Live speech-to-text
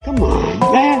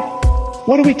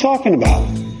What are we talking about?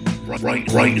 Right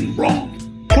and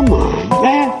wrong. Come on,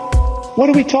 man. What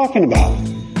are we talking about?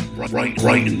 Right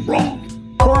and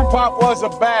wrong. Corn Pop was a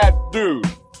bad dude.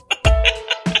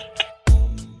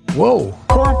 Whoa.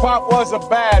 Corn Pop was a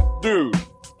bad dude.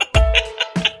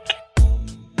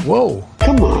 Whoa.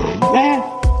 Come on, man.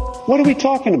 What are we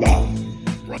talking about?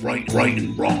 Right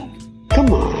and wrong.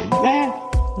 Come on, man.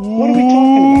 What are we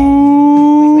talking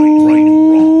about? Right and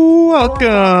wrong.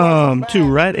 Welcome to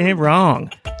Right and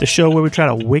Wrong, the show where we try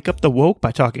to wake up the woke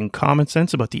by talking common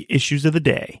sense about the issues of the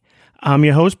day. I'm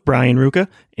your host, Brian Ruka,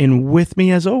 and with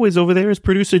me, as always, over there is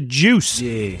producer Juice.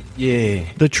 Yeah.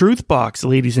 The Truth Box,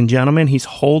 ladies and gentlemen. He's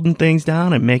holding things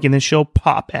down and making this show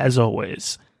pop, as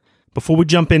always. Before we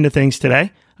jump into things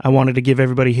today, I wanted to give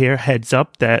everybody here a heads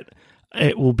up that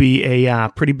it will be a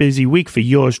pretty busy week for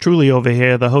yours truly over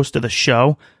here, the host of the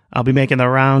show. I'll be making the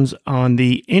rounds on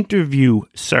the interview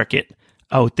circuit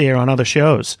out there on other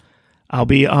shows. I'll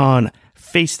be on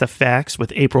Face the Facts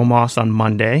with April Moss on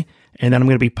Monday, and then I'm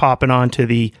going to be popping on to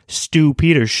the Stu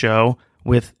Peters show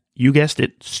with, you guessed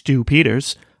it, Stu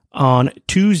Peters on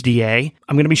Tuesday.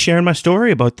 I'm going to be sharing my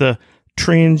story about the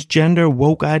transgender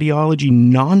woke ideology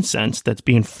nonsense that's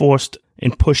being forced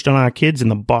and pushed on our kids in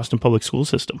the Boston public school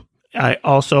system. I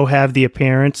also have the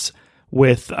appearance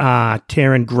with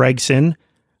Taryn Gregson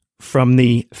from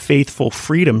the Faithful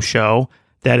Freedom show.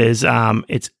 That is,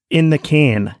 it's in the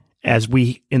can, as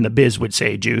we in the biz would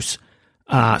say, Juice.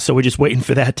 So we're just waiting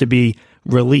for that to be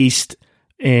released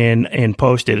and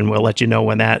posted, and we'll let you know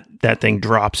when that thing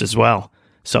drops as well.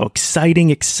 So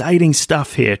exciting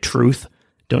stuff here, Truth.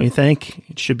 Don't you think?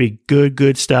 It should be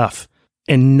good stuff.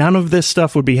 And none of this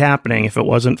stuff would be happening if it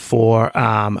wasn't for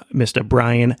Mr.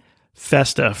 Brian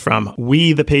Festa from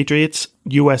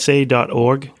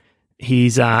WeThePatriotsUSA.org.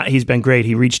 He's been great.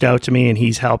 He reached out to me and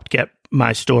he's helped get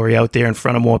my story out there in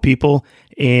front of more people.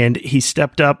 And he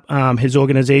stepped up. His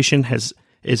organization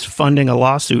is funding a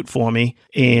lawsuit for me.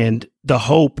 And the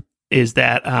hope is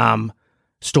that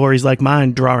stories like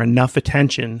mine draw enough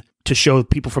attention to show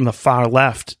people from the far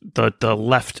left, the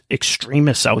left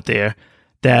extremists out there,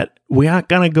 that we aren't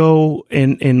going to go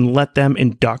and let them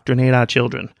indoctrinate our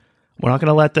children. We're not going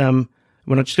to let them,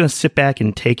 we're not just going to sit back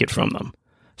and take it from them.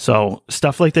 So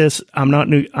stuff like this, I'm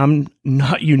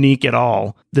not unique at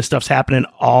all. This stuff's happening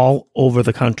all over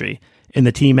the country. And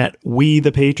the team at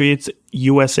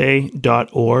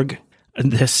WeThePatriotsUSA.org,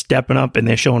 they're stepping up and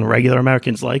they're showing regular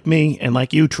Americans like me and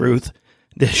like you, Truth.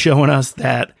 They're showing us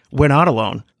that we're not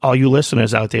alone. All you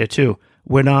listeners out there too.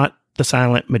 We're not the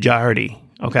silent majority,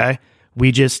 okay?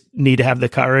 We just need to have the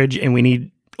courage, and we need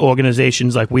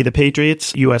organizations like We the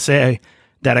Patriots USA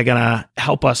that are gonna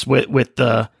help us with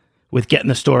getting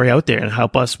the story out there, and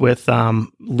help us with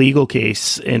legal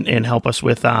case, and help us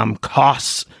with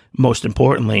costs, most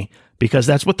importantly, because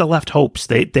that's what the left hopes.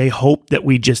 They hope that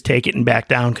we just take it and back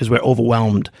down because we're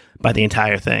overwhelmed by the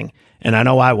entire thing. And I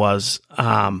know I was.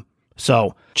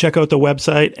 So check out the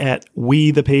website at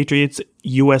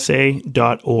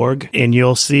WeThePatriotsUSA.org, and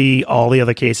you'll see all the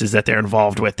other cases that they're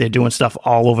involved with. They're doing stuff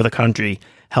all over the country,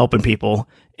 helping people.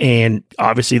 And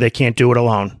obviously they can't do it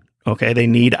alone. Okay. They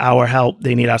need our help.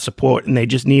 They need our support, and they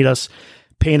just need us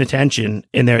paying attention.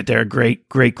 And they're a great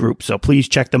group. So please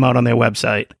check them out on their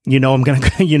website. I'm going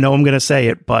to say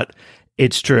it, but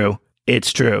it's true.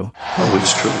 It's true. Oh,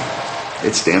 it's true.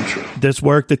 It's damn true. This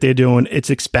work that they're doing, it's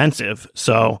expensive.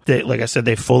 So like I said,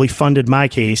 they fully funded my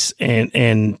case,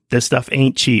 and this stuff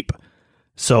ain't cheap.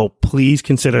 So please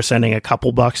consider sending a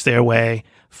couple bucks their way,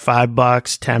 $5,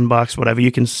 $10, whatever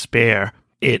you can spare.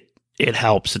 It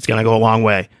helps. It's going to go a long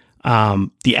way.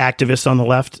 The activists on the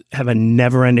left have a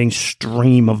never-ending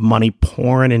stream of money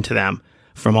pouring into them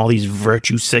from all these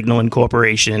virtue signaling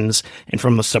corporations and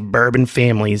from the suburban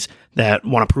families that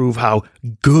want to prove how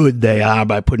good they are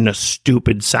by putting a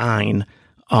stupid sign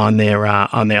on their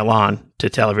lawn to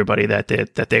tell everybody that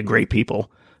they're great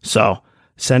people. So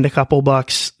send a couple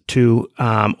bucks to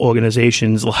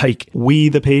organizations like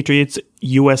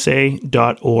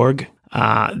WeThePatriotsUSA.org.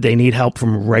 They need help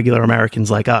from regular Americans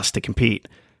like us to compete.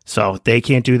 So they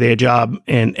can't do their job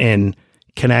and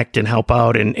connect and help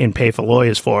out and pay for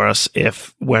lawyers for us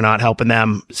if we're not helping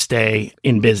them stay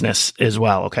in business as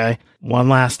well, okay? One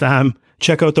last time,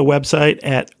 check out the website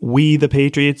at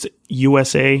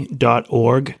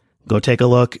WeThePatriotsUSA.org. Go take a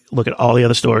look at all the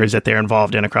other stories that they're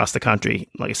involved in across the country.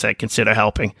 Like I said, consider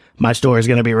helping. My story is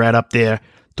going to be right up there.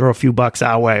 Throw a few bucks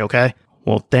our way, okay?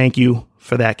 Well, thank you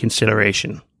for that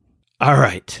consideration. All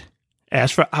right. As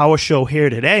for our show here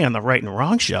today on the Right and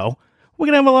Wrong Show, we're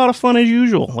going to have a lot of fun as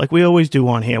usual, like we always do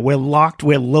on here. We're locked,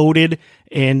 we're loaded,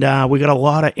 and we got a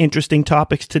lot of interesting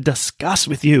topics to discuss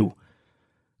with you.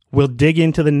 we'll dig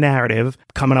into the narrative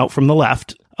coming out from the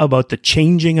left about the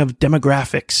changing of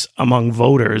demographics among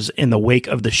voters in the wake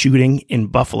of the shooting in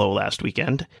Buffalo last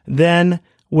weekend. Then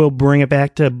we'll bring it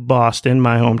back to Boston,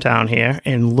 my hometown here,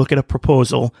 and look at a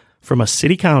proposal from a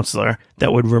city councilor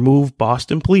that would remove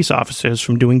Boston police officers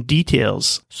from doing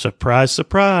details. Surprise,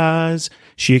 surprise.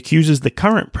 She accuses the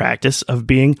current practice of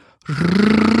being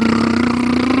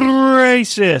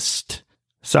racist.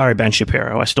 Sorry, Ben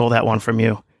Shapiro, I stole that one from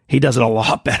you. He does it a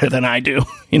lot better than I do,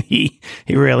 and he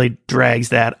really drags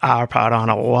that R part on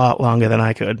a lot longer than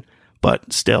I could,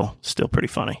 but still pretty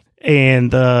funny. And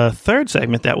the third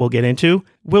segment that we'll get into,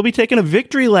 we'll be taking a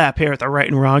victory lap here at the Right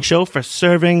and Wrong Show for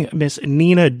serving Miss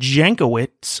Nina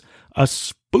Jankowicz a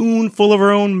spoonful of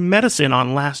her own medicine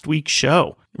on last week's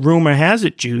show. Rumor has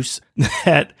it, Juice,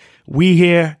 that we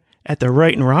here at the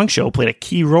Right and Wrong Show played a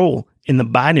key role in the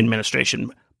Biden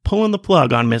administration, pulling the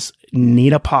plug on Miss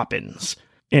Nina Poppins.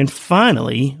 And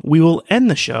finally, we will end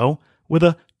the show with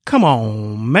a "come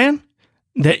on, man,"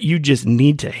 that you just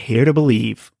need to hear to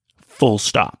believe. Full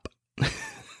stop.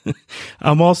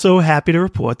 I'm also happy to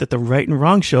report that the Right and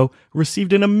Wrong Show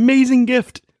received an amazing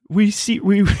gift. We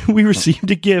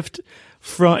received a gift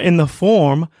in the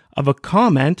form of a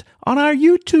comment on our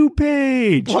YouTube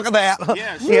page. Look at that.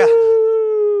 Yes. Yeah.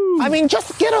 I mean,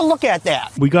 just get a look at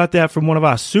that. We got that from one of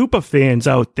our super fans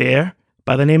out there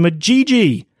by the name of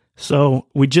Gigi. So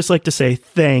we'd just like to say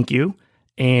thank you.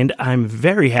 And I'm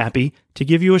very happy to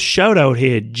give you a shout out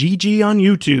here, Gigi on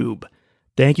YouTube.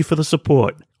 Thank you for the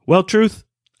support. Well, Truth,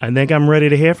 I think I'm ready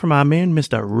to hear from our man,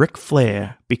 Mr. Ric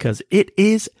Flair, because it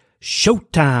is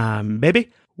showtime, baby.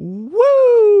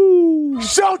 Woo!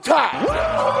 Showtime!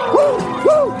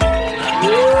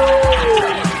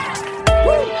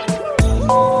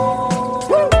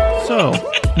 So,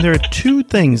 there are two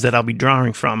things that I'll be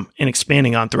drawing from and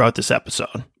expanding on throughout this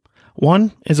episode.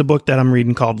 One is a book that I'm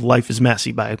reading called Life is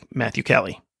Messy by Matthew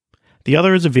Kelly. The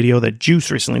other is a video that Juice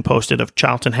recently posted of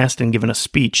Charlton Heston giving a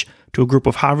speech to a group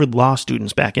of Harvard law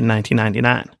students back in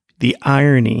 1999. The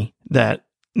irony that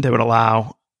they would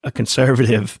allow a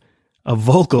conservative, a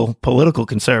vocal political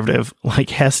conservative like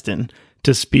Heston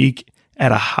to speak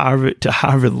at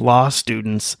Harvard law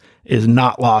students is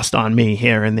not lost on me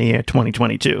here in the year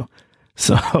 2022.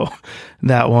 So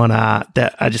that one,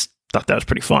 that I just thought that was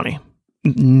pretty funny.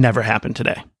 Never happened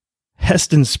today.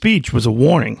 Heston's speech was a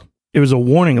warning. It was a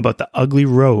warning about the ugly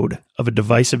road of a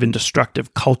divisive and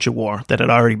destructive culture war that had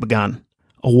already begun.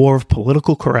 A war of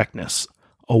political correctness.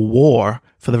 A war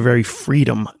for the very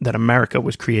freedom that America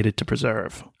was created to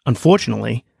preserve.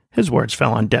 Unfortunately, his words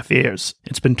fell on deaf ears.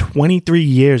 It's been 23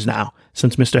 years now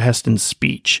since Mr. Heston's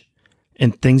speech,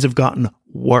 and things have gotten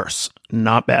worse,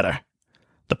 not better.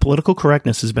 The political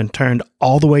correctness has been turned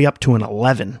all the way up to an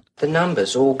 11. The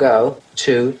numbers all go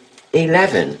to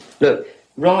 11. Look,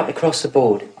 right across the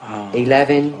board.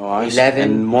 11, 11,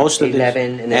 and most of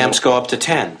 11, the and then amps go up to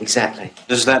 10. Exactly.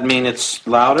 Does that mean it's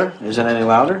louder? Is it any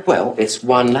louder? Well, it's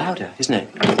one louder, isn't it?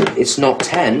 It's not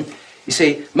 10. You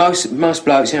see, most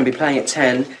blokes are going to be playing at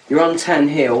 10. You're on 10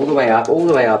 here, all the way up, all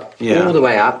the way up, Yeah. all the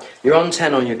way up. You're on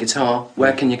 10 on your guitar.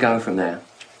 Where can you go from there?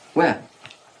 Where?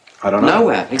 I don't know.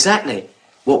 Nowhere, exactly.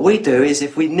 What we do is,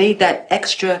 if we need that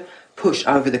extra push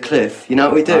over the cliff, you know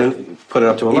what we do? Put it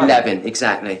up to 11. 11,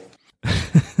 exactly.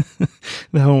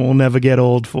 That one will never get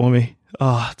old for me.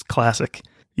 Oh, it's classic.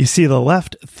 You see, the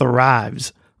left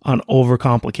thrives on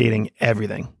overcomplicating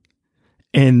everything.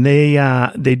 And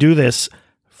they do this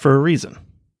for a reason.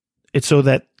 It's so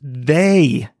that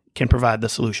they can provide the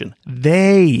solution.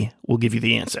 They will give you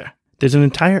the answer. There's an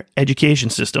entire education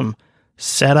system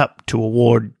set up to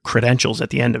award credentials at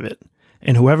the end of it.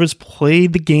 And whoever's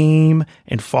played the game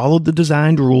and followed the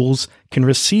designed rules can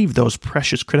receive those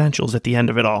precious credentials at the end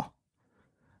of it all.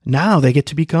 Now they get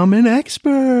to become an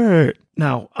expert.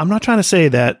 Now, I'm not trying to say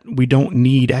that we don't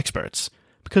need experts,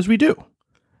 because we do.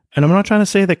 And I'm not trying to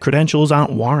say that credentials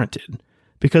aren't warranted,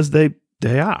 because they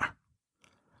are.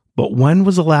 But when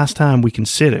was the last time we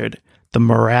considered the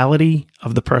morality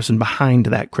of the person behind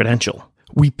that credential?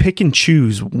 We pick and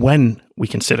choose when we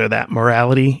consider that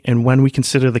morality and when we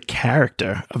consider the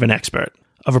character of an expert,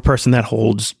 of a person that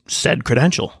holds said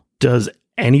credential. Does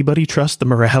anybody trust the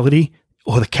morality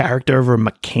or the character of a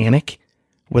mechanic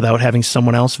without having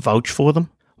someone else vouch for them?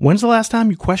 When's the last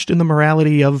time you questioned the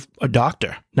morality of a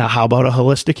doctor? Now, how about a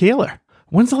holistic healer?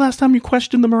 When's the last time you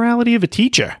questioned the morality of a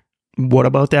teacher? What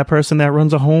about that person that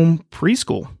runs a home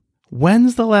preschool?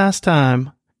 When's the last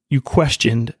time you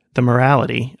questioned the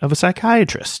morality of a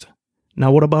psychiatrist?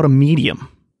 Now, what about a medium?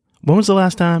 When was the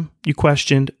last time you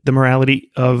questioned the morality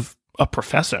of a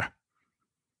professor?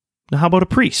 Now, how about a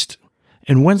priest?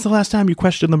 And when's the last time you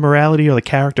questioned the morality or the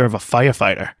character of a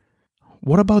firefighter?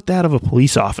 what about that of a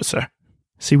police officer?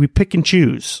 See, we pick and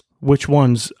choose which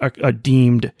ones are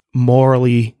deemed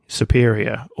morally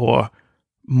superior or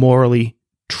morally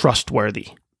trustworthy.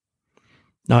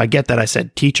 Now, I get that I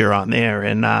said teacher on there,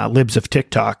 and libs of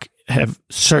TikTok have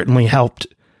certainly helped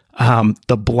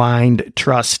the blind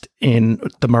trust in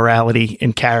the morality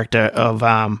and character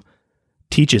of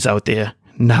teachers out there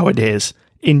nowadays.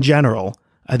 In general,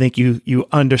 I think you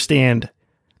understand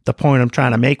the point I'm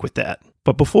trying to make with that.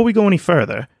 But before we go any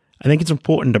further, I think it's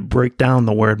important to break down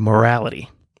the word morality.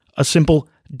 A simple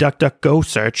DuckDuckGo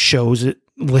search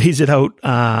lays it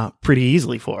out pretty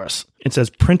easily for us. It says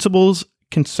principles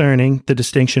concerning the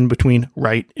distinction between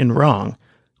right and wrong,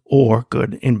 or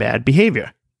good and bad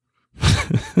behavior.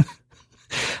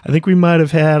 I think we might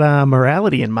have had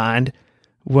morality in mind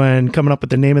when coming up with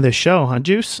the name of this show, huh,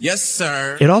 Juice? Yes,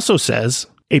 sir. It also says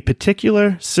a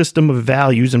particular system of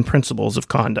values and principles of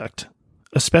conduct,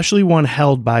 especially one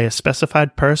held by a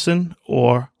specified person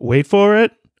or, wait for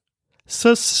it,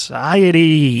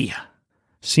 society.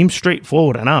 Seems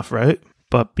straightforward enough, right?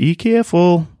 But be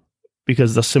careful,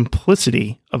 because the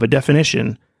simplicity of a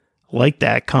definition like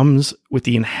that comes with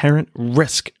the inherent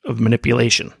risk of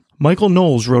manipulation. Michael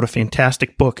Knowles wrote a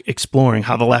fantastic book exploring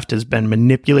how the left has been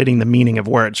manipulating the meaning of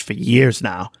words for years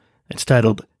now. It's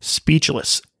titled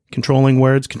Speechless: Controlling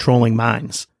Words, Controlling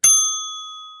Minds.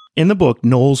 In the book,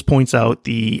 Knowles points out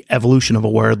the evolution of a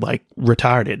word like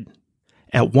retarded.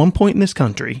 At one point in this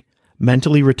country,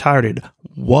 mentally retarded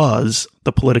was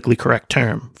the politically correct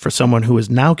term for someone who is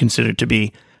now considered to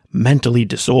be mentally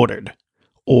disordered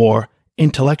or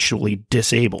intellectually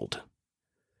disabled.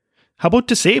 How about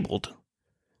disabled?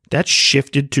 That's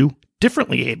shifted to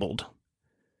differently abled.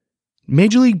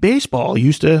 Major League Baseball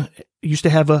used to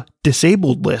have a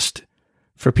disabled list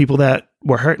for people that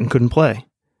were hurt and couldn't play.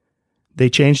 They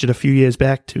changed it a few years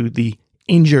back to the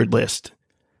injured list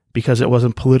because it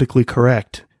wasn't politically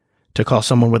correct to call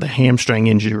someone with a hamstring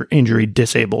injury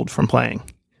disabled from playing.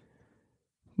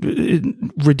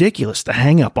 Ridiculous, the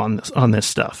hang up on this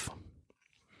stuff.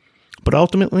 But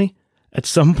ultimately, at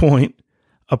some point,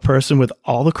 a person with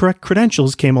all the correct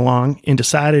credentials came along and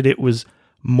decided it was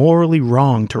morally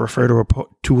wrong to refer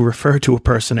to a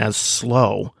person as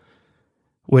slow,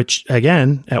 which,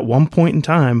 again, at one point in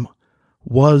time,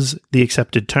 was the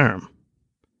accepted term.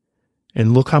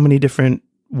 And look how many different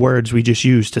words we just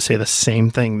used to say the same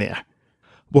thing there.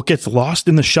 What gets lost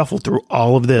in the shuffle through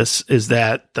all of this is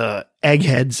that the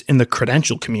eggheads in the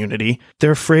credential community,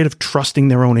 they're afraid of trusting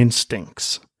their own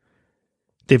instincts.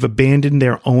 They've abandoned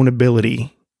their own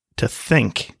ability to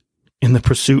think in the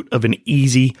pursuit of an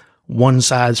easy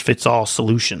one-size-fits-all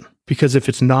solution. Because if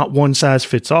it's not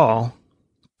one-size-fits-all,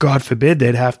 God forbid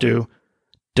they'd have to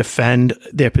defend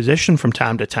their position from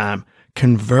time to time,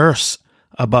 converse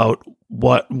about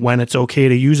when it's okay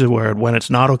to use a word, when it's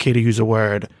not okay to use a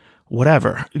word,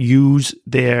 whatever. Use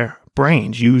their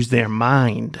brains, use their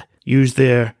mind, use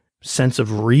their sense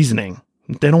of reasoning.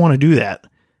 They don't want to do that.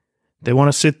 They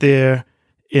want to sit there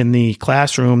in the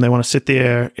classroom. They want to sit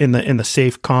there in the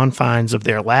safe confines of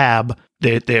their lab,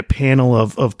 their panel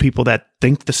of people that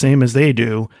think the same as they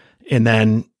do, and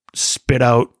then spit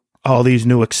out all these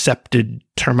new accepted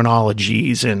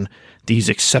terminologies and these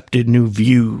accepted new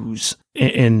views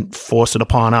and force it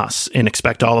upon us and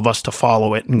expect all of us to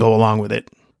follow it and go along with it.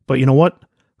 But you know what?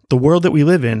 The world that we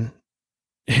live in,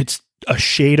 it's a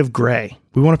shade of gray.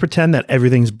 We want to pretend that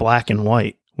everything's black and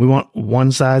white. We want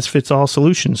one-size-fits-all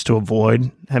solutions to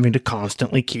avoid having to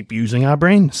constantly keep using our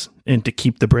brains and to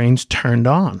keep the brains turned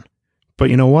on. But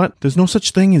you know what? There's no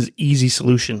such thing as easy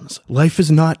solutions. Life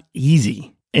is not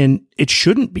easy, and it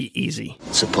shouldn't be easy.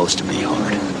 It's supposed to be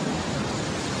hard.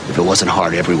 If it wasn't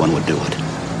hard, everyone would do it.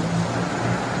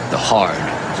 The hard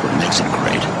is what makes it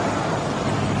great.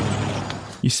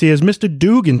 You see, as Mr.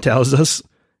 Dugan tells us,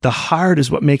 the hard is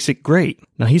what makes it great.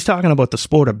 Now, he's talking about the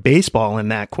sport of baseball in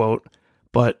that quote,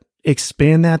 but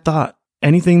expand that thought.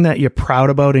 Anything that you're proud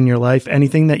about in your life,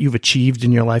 anything that you've achieved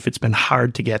in your life, it's been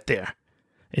hard to get there.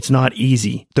 It's not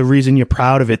easy. The reason you're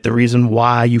proud of it, the reason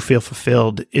why you feel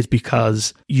fulfilled is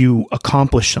because you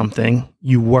accomplished something,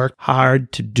 you worked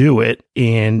hard to do it,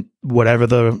 and whatever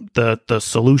the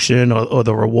solution or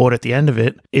the reward at the end of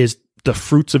it is the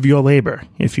fruits of your labor,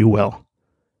 if you will.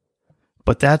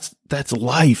 But that's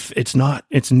life. It's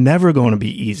never going to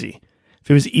be easy.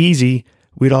 If it was easy,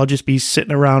 we'd all just be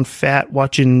sitting around fat,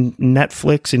 watching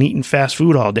Netflix and eating fast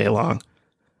food all day long.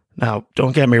 Now,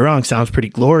 don't get me wrong, sounds pretty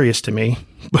glorious to me,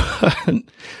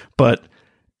 but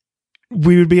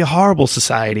we would be a horrible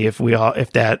society if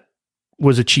that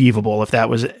was achievable, if that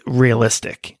was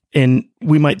realistic. And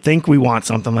we might think we want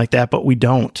something like that, but we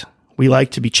don't. We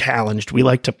like to be challenged. We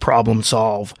like to problem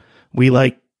solve. We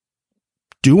like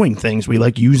doing things. We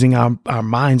like using our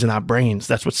minds and our brains.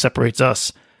 That's what separates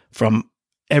us from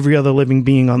every other living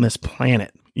being on this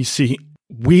planet. You see,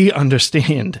 we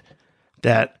understand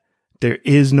that there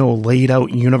is no laid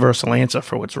out universal answer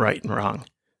for what's right and wrong.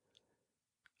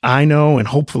 I know, and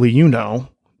hopefully you know,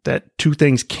 that two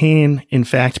things can, in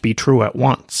fact, be true at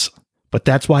once. But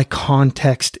that's why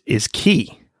context is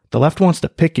key. The left wants to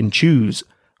pick and choose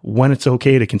when it's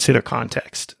okay to consider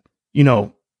context. You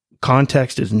know,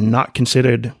 context is not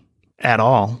considered at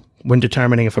all when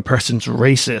determining if a person's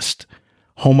racist,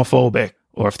 homophobic,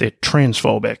 or if they're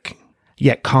transphobic.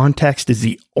 Yet context is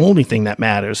the only thing that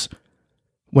matters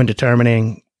when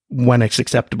determining when it's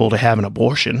acceptable to have an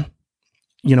abortion.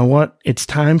 You know what? It's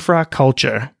time for our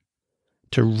culture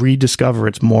to rediscover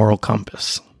its moral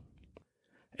compass.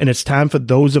 And it's time for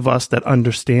those of us that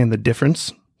understand the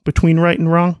difference between right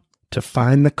and wrong to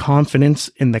find the confidence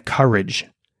and the courage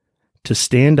to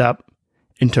stand up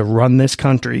and to run this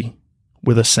country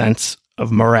with a sense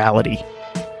of morality.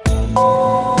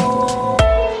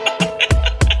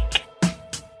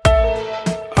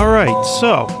 All right,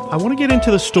 so I want to get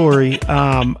into the story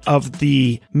of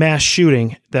the mass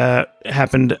shooting that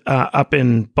happened up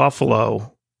in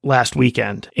Buffalo last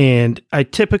weekend. And I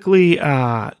typically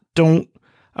don't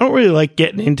really like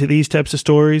getting into these types of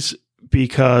stories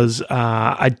because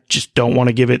I just don't want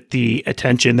to give it the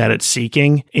attention that it's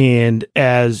seeking. And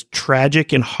as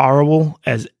tragic and horrible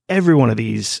as every one of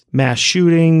these mass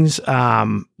shootings,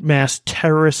 mass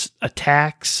terrorist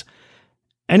attacks,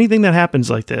 anything that happens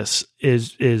like this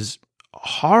is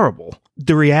horrible.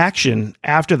 The reaction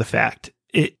after the fact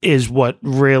is what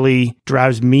really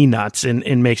drives me nuts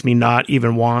and makes me not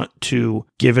even want to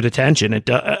give it attention.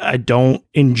 I don't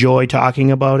enjoy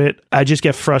talking about it. I just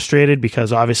get frustrated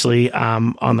because obviously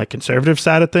on the conservative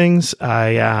side of things,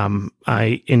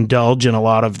 I indulge in a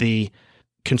lot of the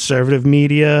conservative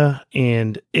media,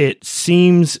 and it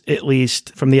seems, at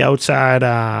least from the outside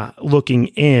looking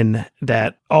in,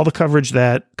 that all the coverage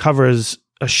that covers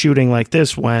a shooting like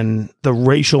this, when the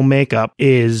racial makeup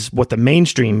is what the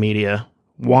mainstream media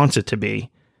wants it to be,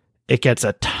 it gets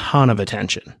a ton of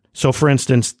attention. So for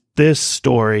instance, this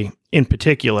story in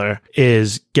particular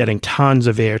is getting tons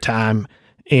of airtime,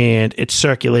 and it's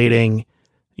circulating.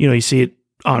 You know, you see it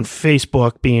on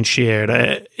Facebook being shared.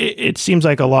 It seems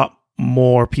like a lot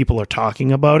more people are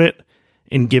talking about it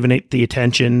and giving it the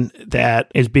attention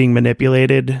that is being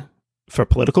manipulated for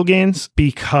political gains,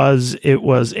 because it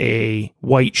was a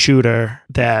white shooter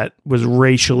that was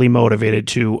racially motivated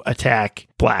to attack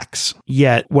blacks.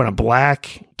 Yet when a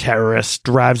black terrorist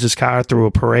drives his car through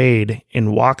a parade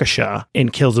in Waukesha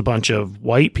and kills a bunch of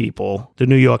white people, the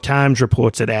New York Times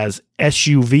reports it as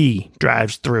SUV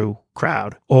drives through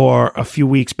crowd. Or a few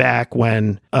weeks back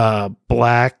when a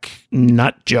black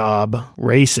nut job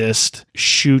racist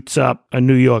shoots up a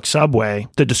New York subway,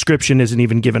 the description isn't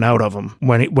even given out of him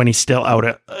when he's still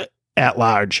out at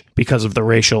large because of the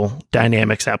racial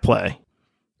dynamics at play.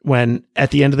 When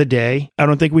at the end of the day, I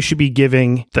don't think we should be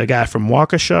giving the guy from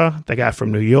Waukesha, the guy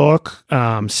from New York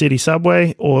City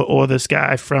subway, or this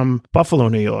guy from Buffalo,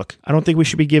 New York, I don't think we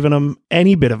should be giving him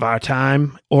any bit of our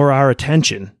time or our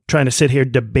attention, trying to sit here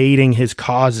debating his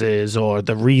causes or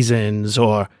the reasons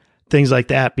or things like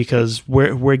that, because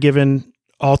we're giving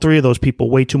all three of those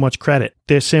people way too much credit.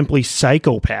 They're simply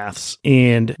psychopaths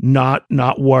and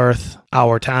not worth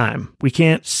our time. We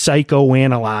can't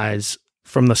psychoanalyze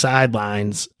from the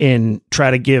sidelines and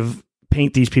try to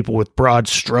paint these people with broad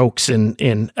strokes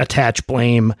and attach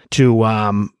blame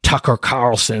to Tucker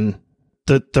Carlson.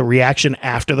 The reaction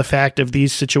after the fact of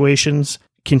these situations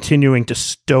continuing to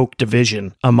stoke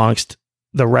division amongst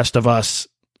the rest of us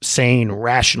sane,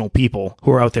 rational people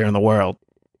who are out there in the world.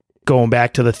 Going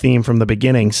back to the theme from the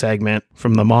beginning segment,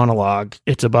 from the monologue,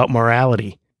 it's about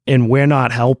morality. And we're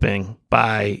not helping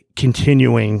by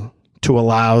continuing to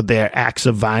allow their acts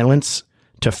of violence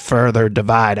to further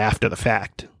divide after the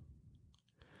fact.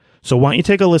 So why don't you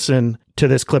take a listen to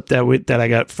this clip that I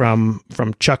got from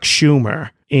Chuck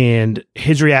Schumer and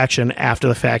his reaction after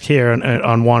the fact here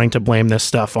on wanting to blame this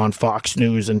stuff on Fox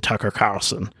News and Tucker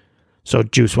Carlson. So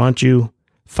Juice, why don't you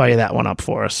fire that one up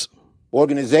for us?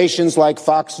 Organizations like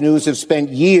Fox News have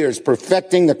spent years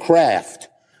perfecting the craft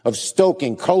of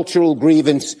stoking cultural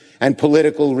grievance and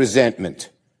political resentment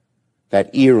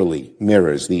that eerily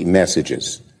mirrors the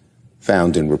messages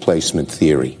found in replacement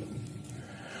theory.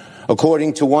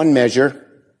 According to one measure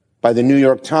by the New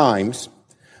York Times,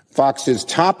 Fox's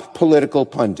top political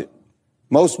pundit,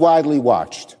 most widely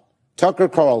watched, Tucker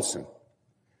Carlson,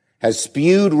 has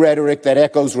spewed rhetoric that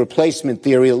echoes replacement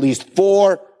theory at least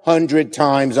 400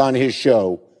 times on his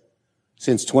show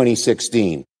since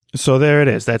 2016. So there it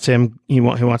is. That's him. He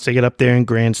wants to get up there and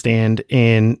grandstand,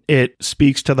 and it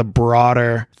speaks to the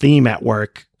broader theme at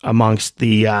work amongst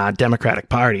the Democratic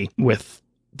Party with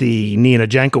the Nina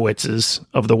Jankowiczes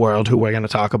of the world, who we're going to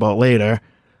talk about later.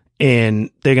 And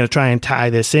they're going to try and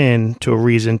tie this in to a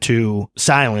reason to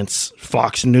silence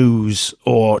Fox News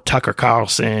or Tucker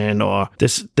Carlson, or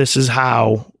this is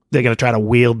how they're going to try to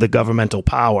wield the governmental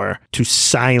power to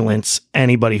silence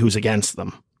anybody who's against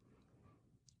them.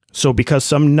 So because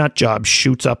some nutjob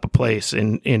shoots up a place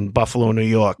in Buffalo, New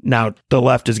York, now the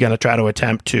left is going to try to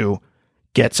attempt to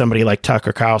get somebody like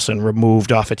Tucker Carlson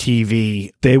removed off a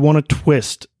TV. They want to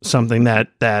twist something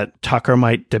that Tucker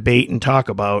might debate and talk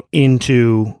about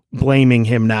into blaming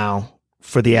him now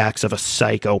for the acts of a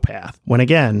psychopath. When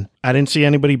again, I didn't see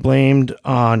anybody blamed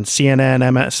on CNN,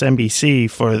 MSNBC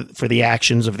for the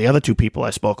actions of the other two people I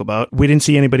spoke about. We didn't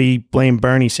see anybody blame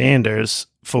Bernie Sanders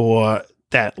for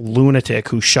that lunatic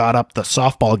who shot up the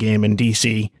softball game in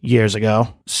DC years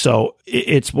ago. So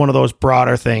it's one of those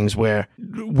broader things where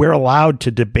we're allowed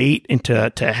to debate and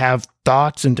to have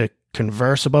thoughts and to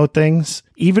converse about things,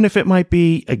 even if it might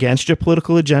be against your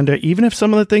political agenda, even if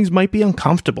some of the things might be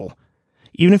uncomfortable,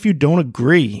 even if you don't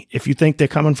agree, if you think they're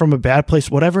coming from a bad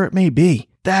place, whatever it may be.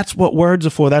 That's what words are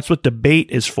for. That's what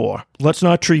debate is for. Let's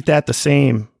not treat that the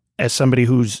same as somebody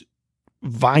who's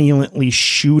violently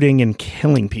shooting and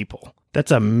killing people.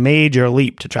 That's a major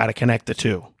leap to try to connect the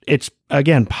two. It's,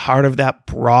 again, part of that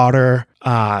broader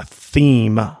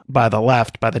theme by the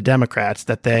left, by the Democrats,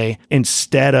 that they,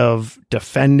 instead of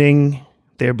defending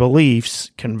their beliefs,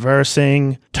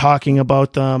 conversing, talking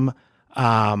about them,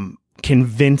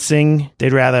 convincing,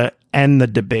 they'd rather end the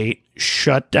debate,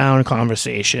 shut down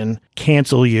conversation,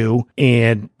 cancel you,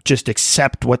 and just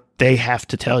accept what they have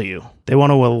to tell you. They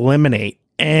want to eliminate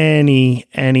any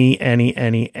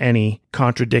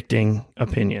contradicting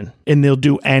opinion, and they'll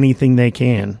do anything they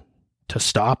can to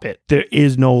stop it. There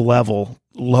is no level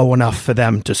low enough for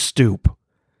them to stoop.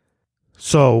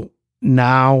 So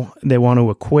now they want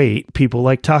to equate people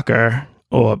like Tucker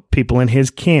or people in his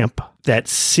camp that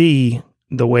see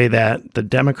the way that the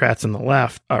Democrats and the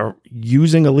left are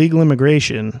using illegal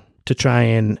immigration to try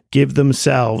and give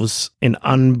themselves an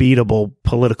unbeatable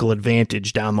political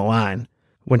advantage down the line.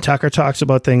 When Tucker talks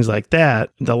about things like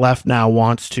that, the left now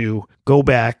wants to go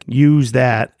back, use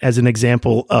that as an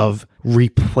example of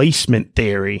replacement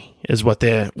theory is what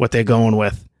they're going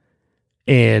with,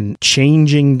 and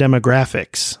changing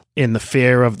demographics in the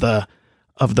fear of the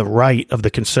right, of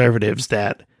the conservatives,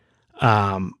 that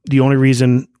the only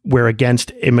reason we're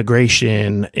against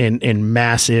immigration and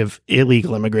massive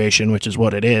illegal immigration, which is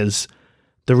what it is,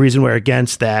 the reason we're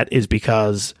against that is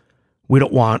because we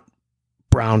don't want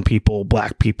brown people,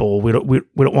 black people. We don't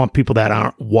want people that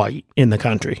aren't white in the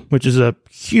country, which is a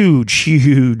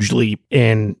huge leap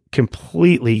and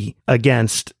completely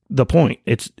against the point.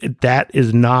 That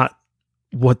is not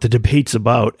what the debate's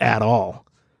about at all.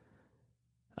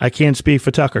 I can't speak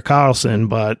for Tucker Carlson,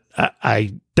 but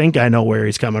I think I know where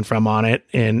he's coming from on it,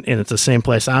 and it's the same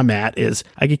place I'm at. Is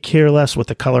I could care less what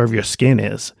the color of your skin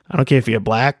is. I don't care if you're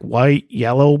black, white,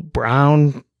 yellow,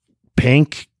 brown,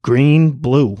 pink, green,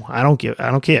 blue. I don't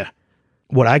care.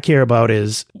 What I care about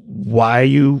is, why are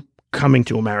you coming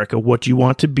to America? What do you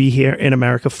want to be here in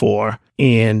America for?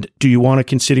 And do you want to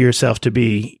consider yourself to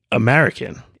be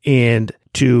American and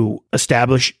to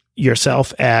establish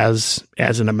yourself as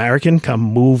an American, come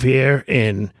move here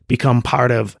and become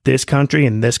part of this country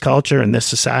and this culture and this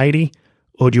society?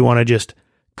 Or do you want to just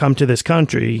come to this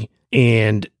country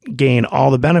and gain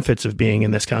all the benefits of being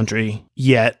in this country,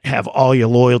 yet have all your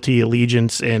loyalty,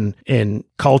 allegiance, and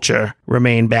culture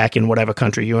remain back in whatever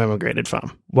country you immigrated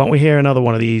from? Why don't we hear another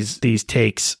one of these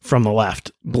takes from the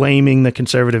left, blaming the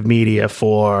conservative media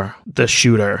for the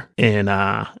shooter in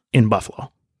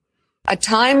Buffalo? A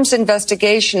Times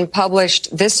investigation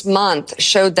published this month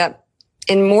showed that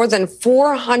in more than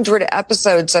 400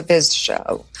 episodes of his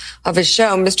show,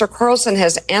 Mr. Carlson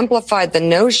has amplified the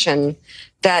notion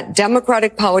that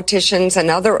Democratic politicians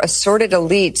and other assorted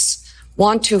elites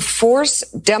want to force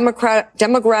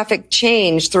demographic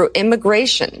change through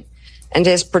immigration. And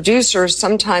his producers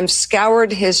sometimes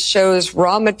scoured his show's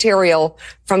raw material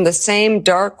from the same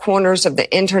dark corners of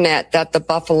the internet that the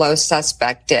Buffalo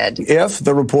suspect did. If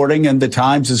the reporting in the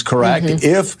Times is correct,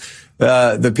 if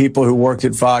the people who worked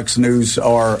at Fox News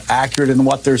are accurate in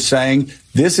what they're saying,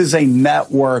 this is a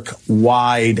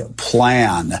network-wide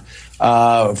plan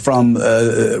from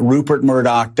Rupert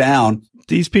Murdoch down.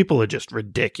 These people are just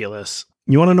ridiculous.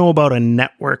 You want to know about a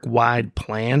network-wide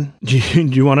plan? Do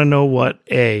you want to know what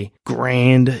a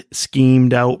grand,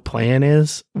 schemed-out plan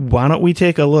is? Why don't we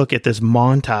take a look at this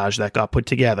montage that got put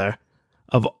together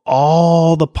of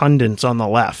all the pundits on the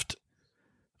left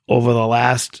over the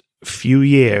last few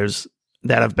years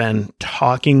that have been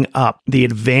talking up the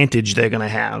advantage they're going to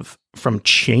have from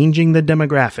changing the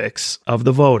demographics of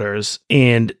the voters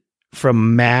and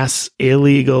from mass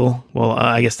illegal, well,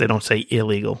 I guess they don't say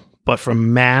illegal, but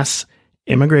from mass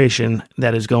immigration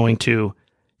that is going to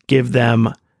give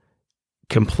them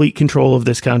complete control of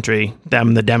this country,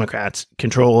 them, the Democrats,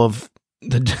 control of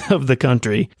the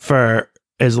country for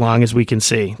as long as we can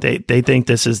see. They think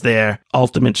this is their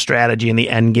ultimate strategy in the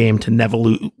end game to never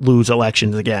lose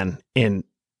elections again. And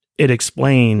it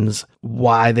explains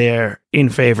why they're in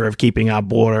favor of keeping our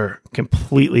border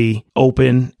completely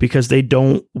open, because they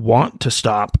don't want to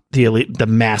stop the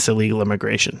mass illegal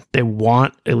immigration. They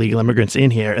want illegal immigrants in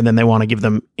here, and then they want to give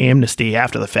them amnesty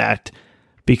after the fact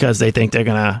because they think they're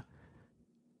going to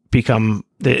become,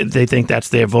 they think that's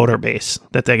their voter base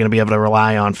that they're going to be able to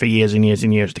rely on for years and years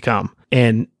and years to come.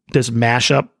 And this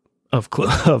mashup this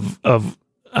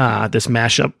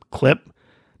mashup clip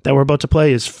that we're about to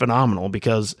play is phenomenal,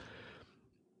 because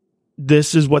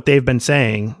this is what they've been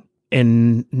saying.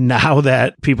 And now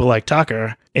that people like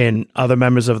Tucker and other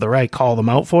members of the right call them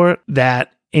out for it,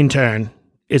 that in turn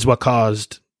is what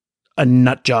caused a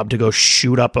nut job to go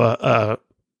shoot up a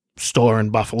store in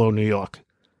Buffalo, New York.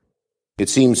 It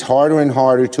seems harder and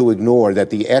harder to ignore that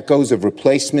the echoes of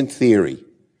replacement theory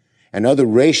and other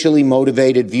racially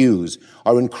motivated views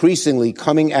are increasingly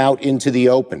coming out into the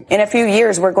open. In a few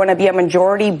years, we're going to be a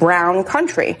majority brown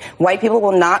country. White people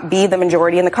will not be the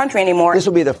majority in the country anymore. This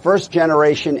will be the first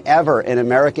generation ever in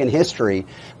American history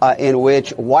in which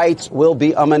whites will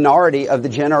be a minority of the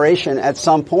generation at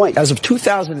some point. As of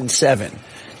 2007,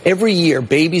 every year,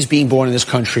 babies being born in this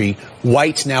country,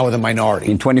 whites now are the minority.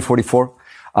 In 2044,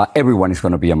 everyone is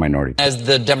going to be a minority. As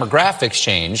the demographics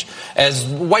change, as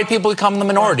white people become the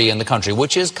minority in the country,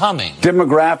 which is coming.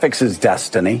 Demographics is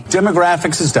destiny.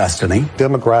 Demographics is destiny.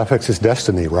 Demographics is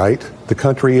destiny, right? The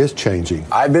country is changing.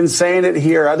 I've been saying it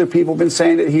here. Other people have been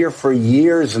saying it here for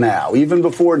years now, even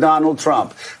before Donald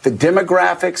Trump. The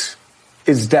demographics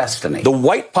is destiny. The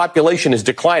white population is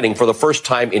declining for the first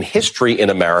time in history in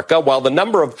America, while the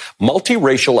number of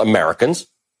multiracial Americans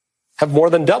have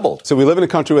more than doubled. So we live in a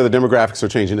country where the demographics are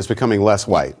changing. It's becoming less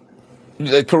white.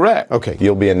 Correct. Okay.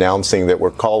 You'll be announcing that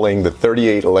we're calling the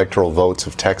 38 electoral votes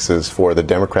of Texas for the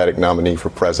Democratic nominee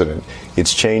for president.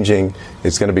 It's changing.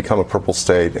 It's going to become a purple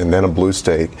state and then a blue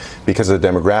state because of the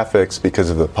demographics,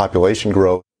 because of the population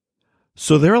growth.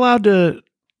 So they're allowed to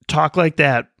talk like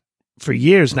that for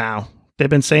years now. They've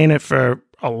been saying it for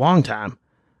a long time.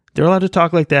 They're allowed to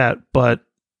talk like that, but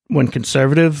when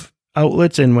conservative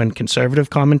outlets and when conservative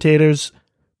commentators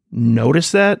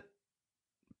notice that,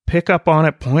 pick up on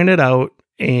it, point it out,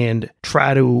 and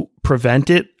try to prevent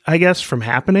it, I guess, from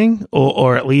happening,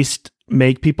 or at least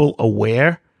make people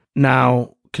aware.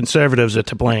 Now, conservatives are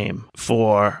to blame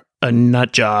for a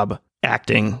nut job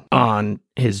acting on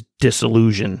his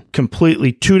disillusion.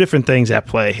 Completely two different things at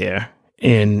play here.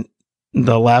 And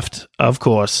the left, of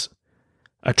course,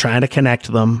 are trying to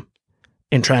connect them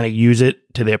and trying to use it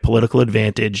to their political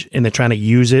advantage, and they're trying to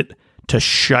use it to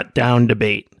shut down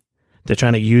debate. They're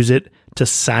trying to use it to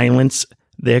silence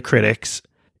their critics.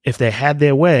 If they had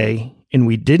their way and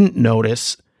we didn't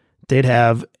notice, they'd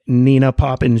have Nina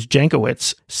Poppins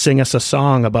Jankowicz sing us a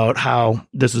song about how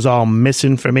this is all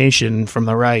misinformation from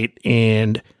the right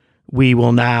and we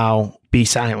will now be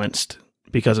silenced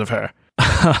because of her.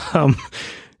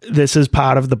 This is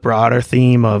part of the broader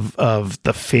theme of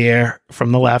the fear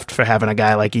from the left for having a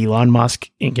guy like Elon Musk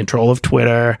in control of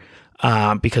Twitter,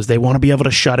 because they want to be able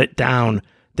to shut it down.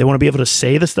 They want to be able to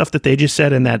say the stuff that they just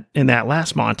said in that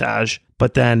last montage,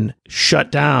 but then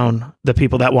shut down the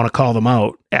people that want to call them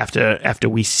out after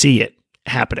we see it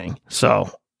happening. So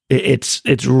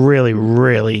it's really,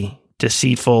 really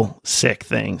deceitful, sick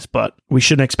things, but we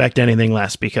shouldn't expect anything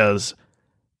less, because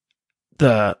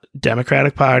the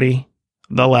Democratic Party,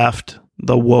 the left,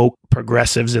 the woke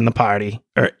progressives in the party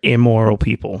are immoral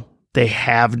people. They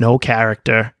have no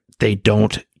character. They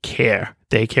don't care.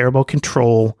 They care about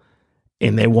control,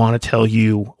 and they want to tell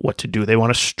you what to do. They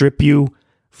want to strip you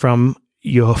from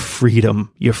your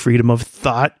freedom of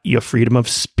thought, your freedom of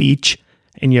speech,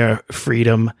 and your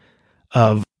freedom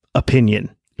of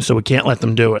opinion. So we can't let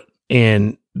them do it.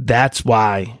 And that's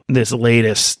why this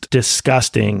latest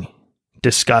disgusting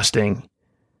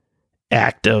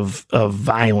act of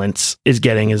violence is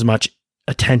getting as much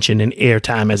attention and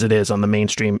airtime as it is on the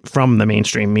mainstream, from the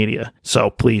mainstream media. So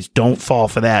please don't fall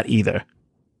for that either.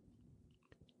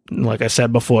 Like I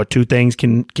said before, two things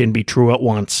can be true at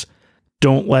once.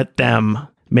 Don't let them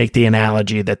make the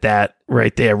analogy that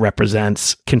right there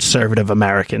represents conservative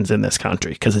Americans in this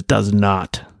country, because it does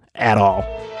not at all.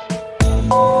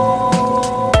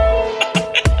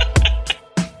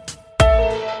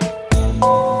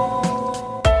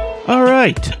 All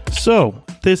right, so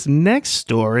this next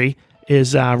story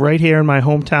is right here in my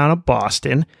hometown of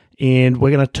Boston, and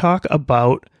we're going to talk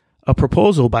about a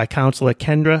proposal by Councilor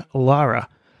Kendra Lara.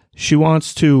 She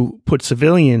wants to put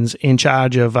civilians in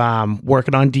charge of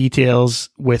working on details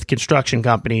with construction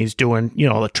companies, doing,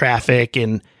 the traffic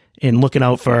and looking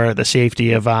out for the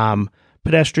safety of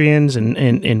pedestrians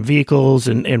and vehicles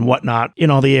and whatnot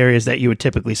in all the areas that you would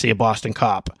typically see a Boston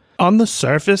cop. On the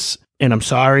surface, and I'm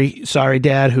sorry,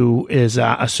 Dad, who is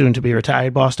a soon-to-be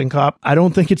retired Boston cop, I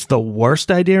don't think it's the worst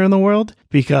idea in the world,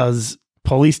 because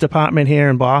police department here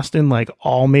in Boston, like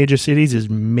all major cities, is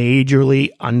majorly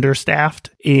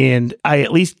understaffed. And I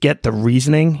at least get the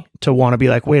reasoning to want to be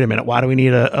like, wait a minute, why do we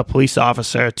need a police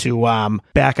officer to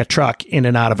back a truck in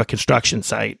and out of a construction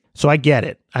site? So I get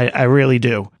it. I really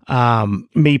do.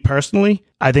 Me personally,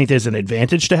 I think there's an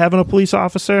advantage to having a police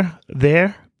officer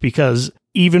there, because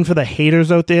even for the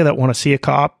haters out there that want to see a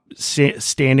cop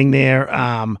standing there,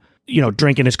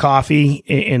 drinking his coffee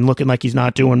and looking like he's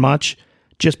not doing much,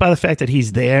 just by the fact that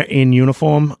he's there in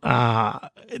uniform,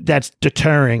 that's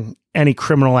deterring any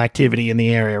criminal activity in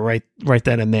the area right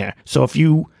then and there. So if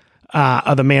you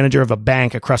are the manager of a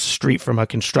bank across the street from a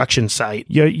construction site,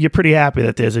 you're pretty happy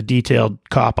that there's a detailed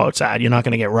cop outside. You're not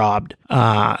going to get robbed.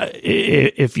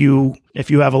 If you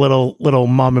have a little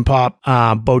mom and pop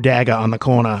bodega on the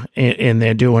corner and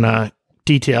they're doing a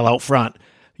detail out front,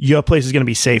 your place is going to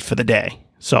be safe for the day.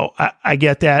 So I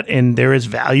get that, and there is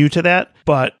value to that.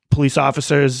 But police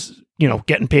officers,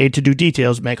 getting paid to do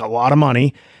details, make a lot of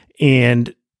money,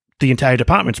 and the entire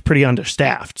department's pretty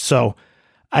understaffed. So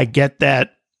I get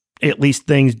that at least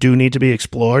things do need to be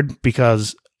explored,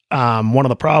 because one of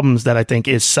the problems that I think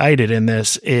is cited in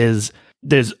this is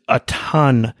there's a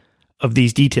ton of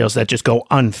these details that just go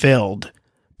unfilled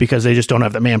because they just don't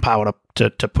have the manpower to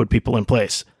put people in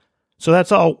place. So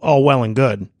that's all well and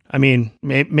good. I mean,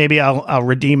 maybe I'll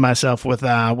redeem myself with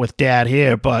Dad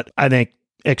here, but I think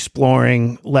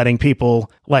exploring letting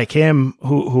people like him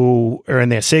who are in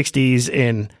their 60s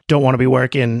and don't want to be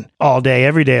working all day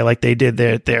every day like they did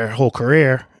their whole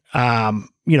career,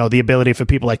 the ability for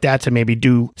people like that to maybe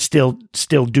still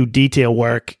do detail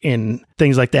work and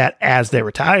things like that as they're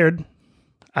retired,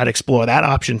 I'd explore that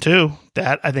option too.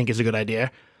 That I think is a good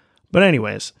idea. But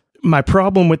anyways, my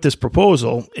problem with this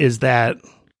proposal is that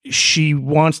she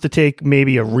wants to take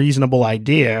maybe a reasonable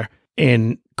idea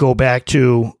and go back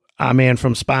to our man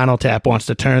from Spinal Tap wants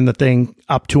to turn the thing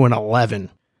up to an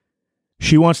 11.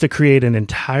 She wants to create an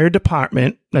entire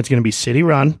department that's going to be city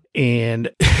run, and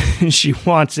she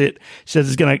wants it.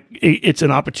 Says it's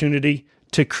an opportunity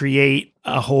to create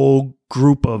a whole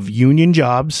group of union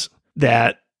jobs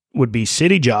that would be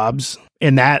city jobs.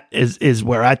 And that is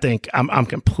where I think I'm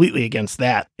completely against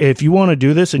that. If you want to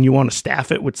do this and you want to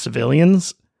staff it with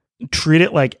civilians, treat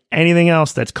it like anything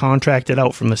else that's contracted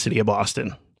out from the city of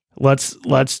Boston. Let's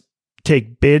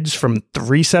take bids from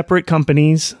 3 separate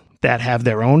companies that have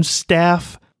their own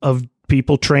staff of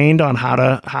people trained on how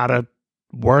to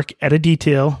work at a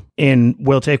detail, and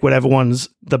we'll take whatever one's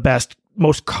the best,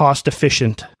 most cost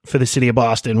efficient for the city of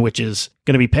Boston, which is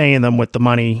going to be paying them with the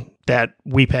money that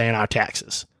we pay in our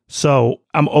taxes. So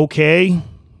I'm okay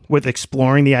with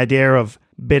exploring the idea of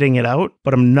bidding it out,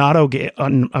 but I'm not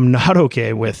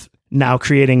okay with now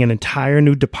creating an entire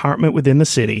new department within the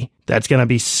city that's going to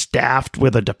be staffed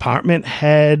with a department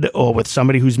head or with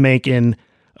somebody who's making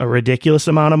a ridiculous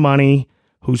amount of money,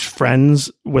 who's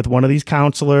friends with one of these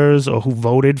counselors, or who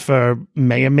voted for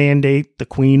mayor mandate, the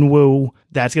Queen Woo.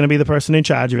 That's going to be the person in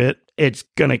charge of it. It's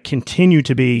going to continue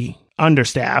to be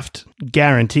understaffed,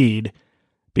 guaranteed,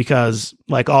 because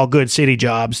like all good city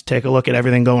jobs, take a look at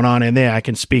everything going on in there. I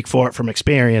can speak for it from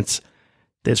experience.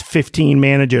 There's 15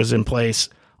 managers in place,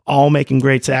 all making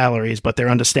great salaries, but they're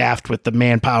understaffed with the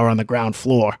manpower on the ground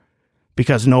floor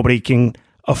because nobody can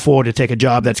afford to take a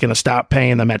job that's going to stop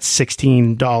paying them at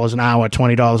 $16 an hour,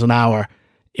 $20 an hour,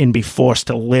 and be forced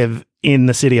to live in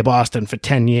the city of Boston for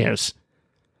 10 years.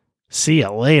 See you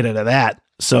later to that.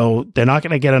 So they're not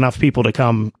going to get enough people to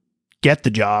come get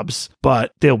the jobs,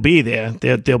 but they'll be there.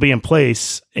 They'll be in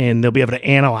place, and they'll be able to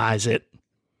analyze it.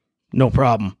 No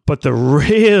problem. But the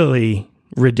really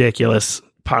ridiculous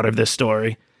part of this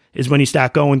story is when you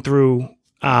start going through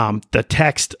the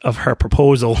text of her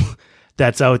proposal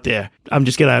that's out there. I'm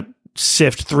just going to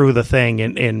sift through the thing,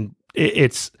 and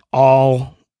it's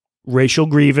all racial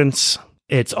grievance.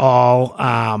 It's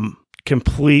all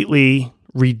completely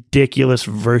ridiculous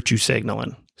virtue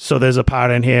signaling. So there's a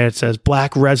part in here. It says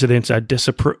black residents are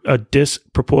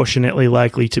disproportionately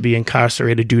likely to be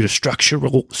incarcerated due to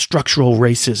structural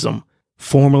racism.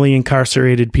 Formerly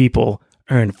incarcerated people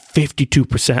earn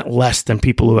 52% less than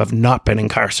people who have not been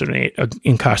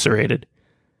incarcerated.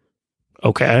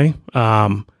 Okay.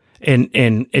 And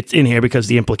it's in here because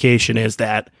the implication is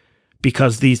that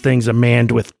because these things are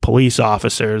manned with police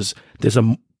officers, there's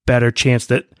a better chance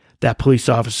that that police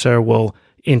officer will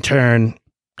in turn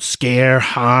scare,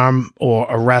 harm, or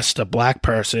arrest a black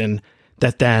person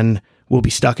that then will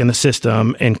be stuck in the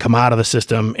system and come out of the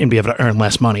system and be able to earn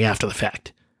less money after the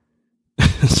fact.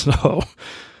 So,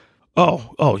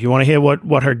 you want to hear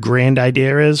what her grand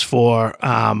idea is for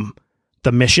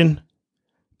the mission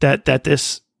that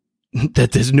this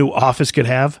new office could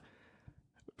have?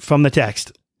 From the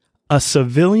text, a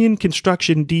civilian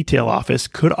construction detail office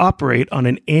could operate on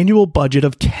an annual budget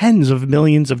of tens of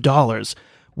millions of dollars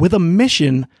with a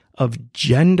mission of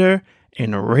gender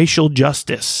and racial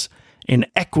justice and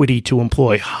equity to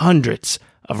employ hundreds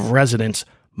of residents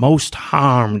most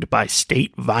harmed by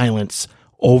state violence,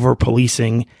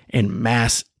 over-policing, and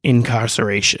mass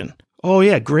incarceration. Oh,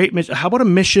 yeah, great mission. How about a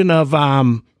mission of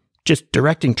just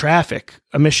directing traffic,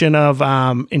 a mission of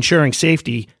ensuring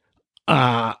safety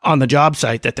on the job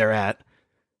site that they're at?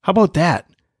 How about that?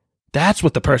 That's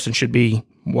what the person should be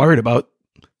worried about.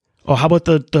 Or how about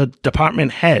the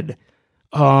department head?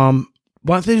 Why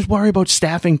don't they just worry about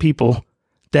staffing people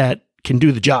that can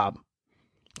do the job?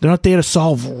 They're not there to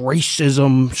solve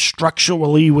racism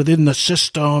structurally within the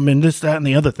system and this, that, and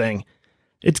the other thing.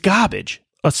 It's garbage.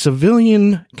 A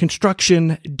civilian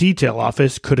construction detail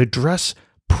office could address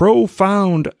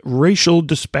profound racial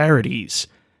disparities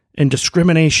and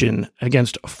discrimination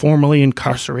against formerly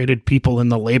incarcerated people in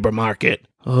the labor market.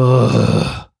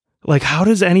 Ugh. Like, how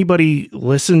does anybody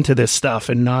listen to this stuff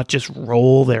and not just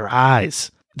roll their eyes?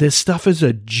 This stuff is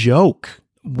a joke.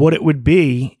 What it would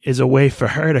be is a way for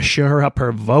her to shore up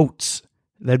her votes.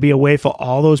 That'd be a way for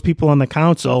all those people on the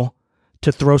council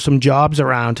to throw some jobs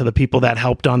around to the people that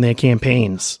helped on their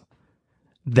campaigns.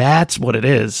 That's what it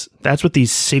is. That's what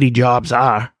these city jobs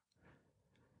are.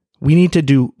 We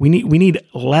need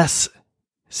less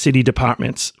city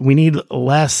departments. We need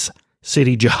less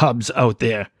city jobs out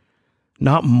there,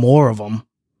 not more of them.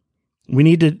 We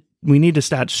need to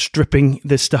start stripping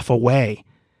this stuff away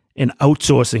and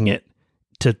outsourcing it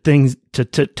to things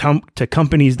to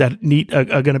companies that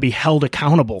are going to be held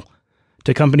accountable,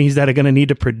 to companies that are going to need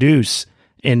to produce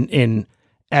and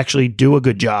actually do a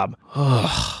good job.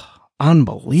 Ugh,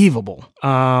 unbelievable.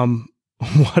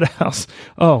 What else?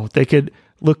 Oh, they could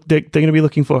look. They're going to be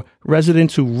looking for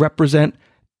residents who represent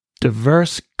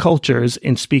diverse cultures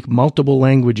and speak multiple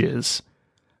languages.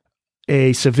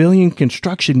 A civilian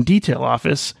construction detail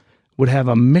office would have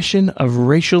a mission of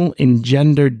racial and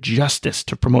gender justice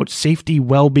to promote safety,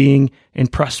 well-being,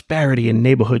 and prosperity in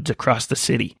neighborhoods across the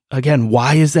city. Again,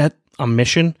 why is that a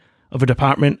mission of a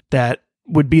department that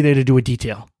would be there to do a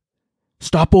detail?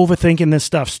 Stop overthinking this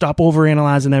stuff. Stop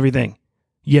overanalyzing everything.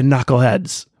 You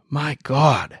knuckleheads. My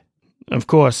God. Of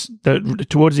course,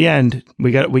 towards the end,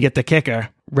 we get the kicker.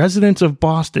 Residents of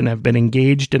Boston have been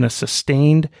engaged in a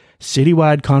sustained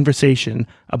citywide conversation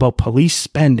about police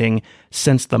spending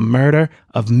since the murder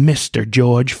of Mr.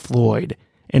 George Floyd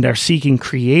and are seeking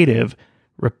creative,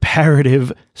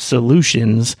 reparative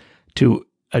solutions to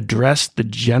address the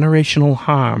generational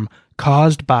harm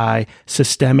caused by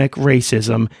systemic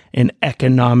racism and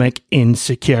economic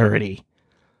insecurity.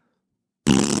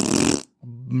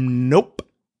 Nope.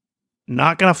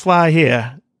 Not going to fly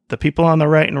here. The people on the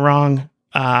Right and Wrong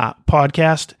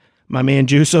podcast, my man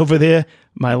Juice over there,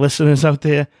 my listeners out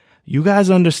there, you guys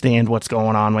understand what's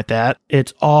going on with that.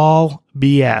 It's all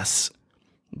BS.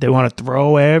 They want to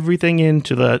throw everything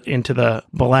into the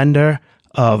blender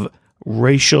of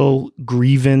racial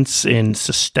grievance and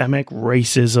systemic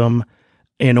racism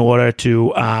in order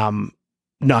to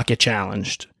not get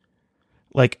challenged.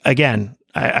 Like, again,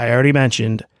 I already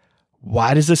mentioned,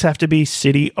 why does this have to be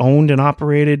city-owned and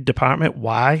operated department?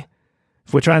 Why?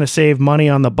 If we're trying to save money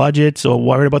on the budgets or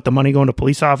worried about the money going to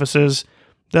police officers,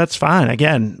 that's fine.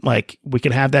 Again, like, we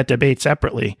can have that debate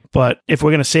separately. But if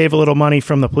we're going to save a little money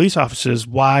from the police officers,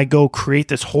 why go create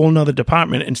this whole nother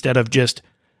department instead of just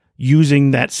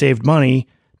using that saved money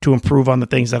to improve on the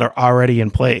things that are already in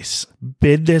place?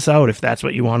 Bid this out if that's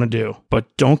what you want to do.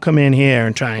 But don't come in here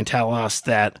and try and tell us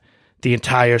that the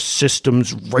entire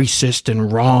system's racist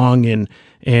and wrong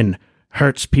and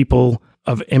hurts people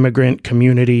of immigrant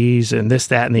communities and this,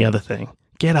 that, and the other thing.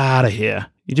 Get out of here.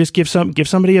 You just give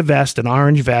somebody a vest, an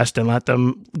orange vest, and let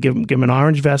them give them an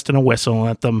orange vest and a whistle and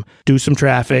let them do some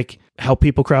traffic, help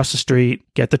people cross the street,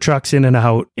 get the trucks in and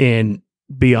out, and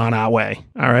be on our way.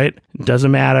 All right. It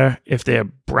doesn't matter if they're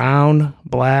brown,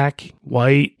 black,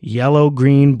 white, yellow,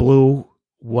 green, blue,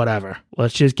 whatever.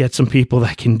 Let's just get some people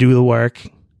that can do the work,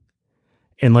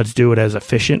 and let's do it as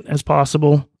efficient as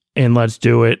possible, and let's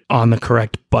do it on the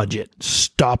correct budget.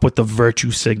 Stop with the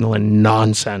virtue signaling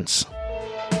nonsense.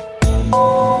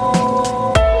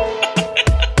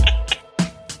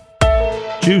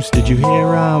 Juice, did you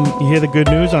hear the good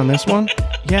news on this one?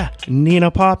 Yeah,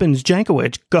 Nina Poppins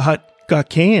Jankowicz got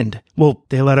canned. Well,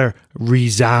 they let her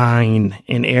resign,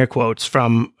 in air quotes,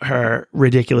 from her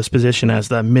ridiculous position as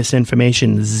the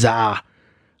misinformation czar.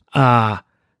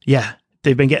 Yeah,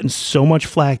 they've been getting so much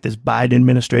flack, this Biden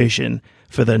administration,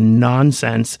 for the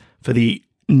nonsense, for the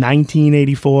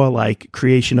 1984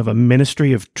 creation of a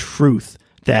ministry of truth,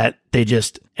 that they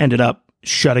just ended up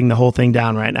shutting the whole thing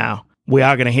down right now. We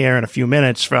are going to hear in a few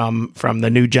minutes from the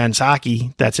new Jen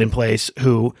Psaki that's in place,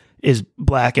 who is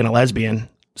black and a lesbian.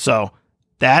 So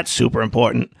that's super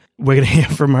important. We're going to hear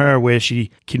from her where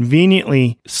she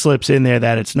conveniently slips in there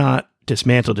that it's not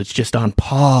dismantled, it's just on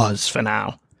pause for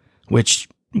now, which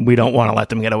we don't want to let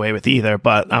them get away with either.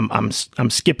 But I'm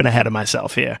skipping ahead of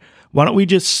myself here. Why don't we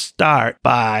just start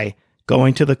by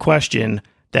going to the question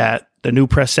that the new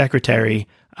press secretary,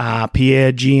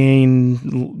 Pierre Jean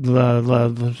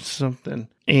something,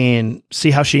 and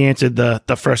see how she answered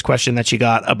the first question that she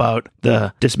got about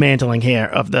the dismantling here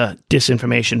of the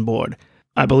disinformation board.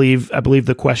 I believe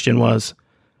the question was,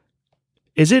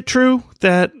 is it true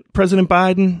that President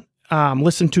Biden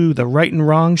listened to the Right and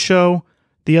Wrong show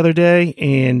the other day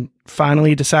and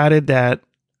finally decided that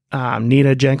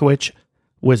Nina Jankowicz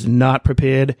was not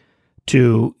prepared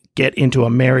to get into a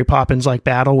Mary Poppins-like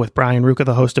battle with Brian Ruka,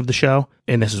 the host of the show?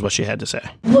 And this is what she had to say.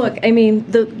 Look, I mean,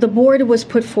 the board was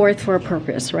put forth for a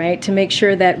purpose, right? To make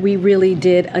sure that we really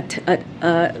did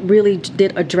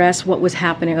address what was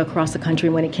happening across the country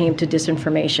when it came to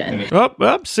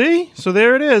disinformation. See? So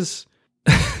there it is.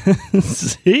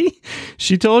 See?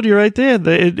 She told you right there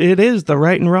that it is the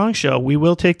Right and Wrong show. We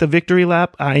will take the victory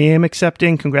lap. I am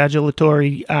accepting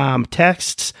congratulatory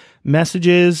texts,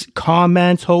 messages,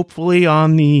 comments, hopefully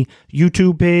on the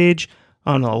YouTube page,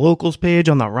 on the Locals page,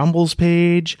 on the Rumbles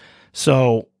page.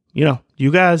 So,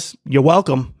 you guys, you're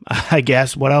welcome, I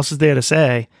guess. What else is there to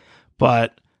say?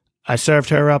 But I served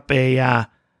her up a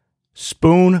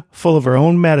spoon full of her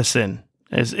own medicine,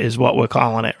 is what we're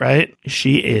calling it, right?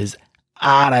 She is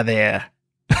out of there.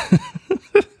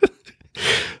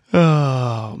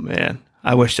 Oh, man.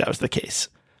 I wish that was the case.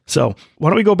 So why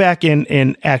don't we go back in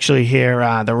and actually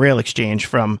hear the real exchange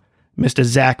from Mr.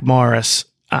 Zach Morris,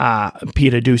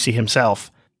 Peter Doocy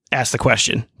himself, asked the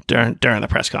question during the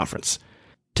press conference.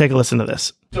 Take a listen to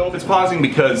this. So if it's pausing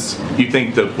because you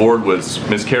think the board was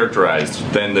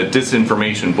mischaracterized, then the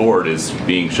disinformation board is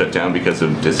being shut down because of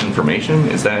disinformation?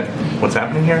 Is that what's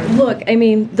happening here? Look, I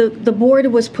mean, the board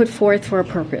was put forth for a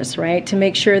purpose, right? To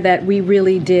make sure that we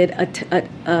really did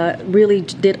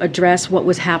address what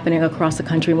was happening across the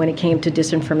country when it came to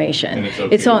disinformation. And it's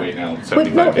okay to wait now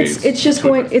 75 days. It's just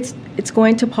it's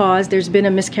going to pause. There's been a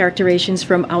mischaracterizations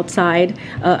from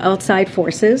outside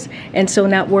forces, and so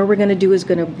now what we're going to do is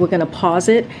we're going to pause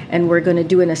it, and we're going to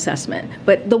do an assessment.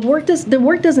 But the work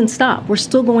doesn't stop. We're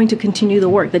still going to continue the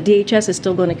work. The DHS is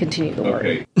still going to continue the work.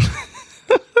 Okay.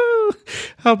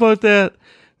 How about that?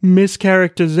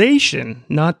 Mischaracterization,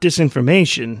 not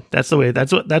disinformation. That's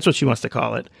what she wants to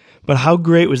call it. But how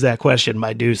great was that question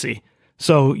by Doocy?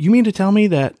 So you mean to tell me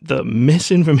that the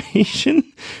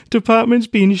misinformation department's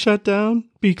being shut down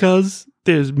because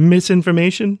there's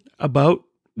misinformation about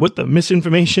what the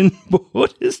misinformation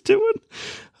board is doing?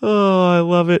 Oh, I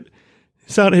love it.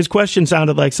 His question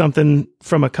sounded like something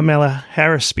from a Kamala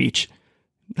Harris speech.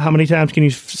 How many times can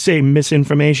you say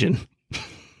misinformation?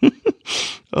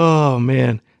 Oh,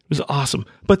 man. It was awesome.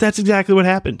 But that's exactly what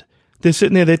happened. They're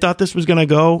sitting there. They thought this was going to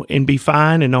go and be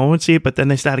fine and no one would see it, but then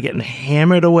they started getting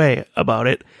hammered away about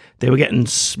it. They were getting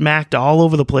smacked all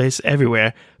over the place,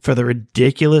 everywhere, for the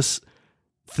ridiculous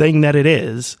thing that it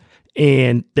is.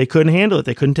 And they couldn't handle it.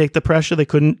 They couldn't take the pressure. They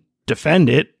couldn't defend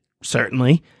it,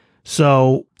 certainly.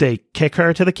 So they kick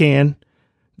her to the can.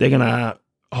 They're going to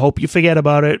hope you forget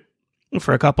about it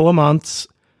for a couple of months,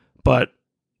 but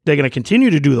they're going to continue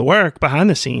to do the work behind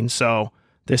the scenes. So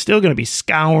they're still going to be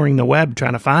scouring the web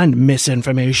trying to find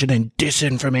misinformation and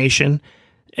disinformation,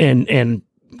 and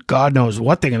God knows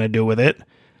what they're going to do with it.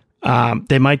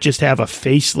 They might just have a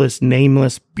faceless,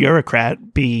 nameless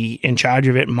bureaucrat be in charge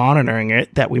of it, monitoring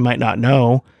it, that we might not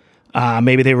know.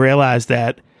 Maybe they realize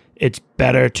that it's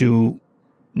better to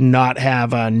not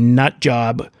have a nut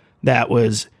job that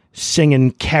was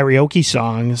singing karaoke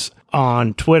songs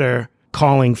on Twitter,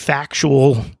 calling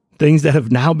factual things that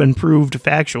have now been proved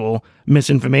factual,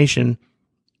 misinformation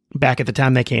back at the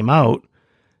time they came out.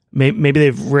 Maybe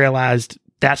they've realized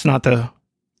that's not the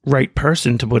right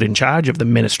person to put in charge of the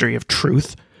Ministry of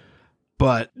Truth,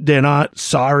 but they're not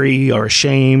sorry or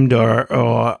ashamed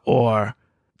or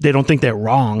they don't think they're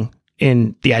wrong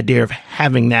in the idea of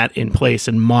having that in place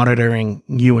and monitoring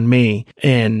you and me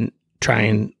and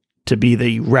trying to be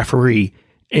the referee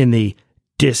in the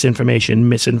disinformation,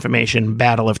 misinformation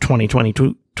battle of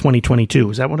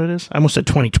 2022. Is that what it is? I almost said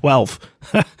 2012.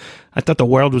 I thought the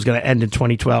world was going to end in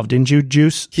 2012. Didn't you,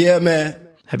 Juice? Yeah, man.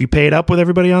 Have you paid up with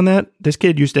everybody on that? This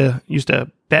kid used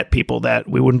to bet people that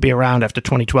we wouldn't be around after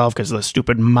 2012 because of the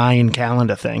stupid Mayan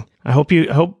calendar thing. I hope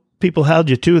people held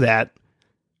you to that.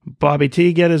 Bobby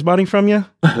T get his money from you?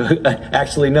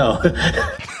 Actually, no.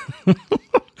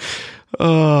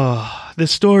 Oh,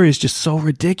 this story is just so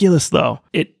ridiculous, though.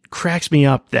 It cracks me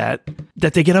up that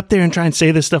they get up there and try and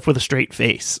say this stuff with a straight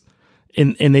face,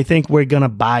 and they think we're gonna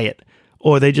buy it,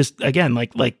 or they just, again,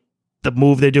 like the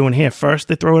move they're doing here. First,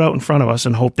 they throw it out in front of us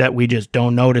and hope that we just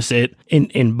don't notice it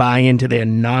and buy into their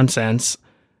nonsense,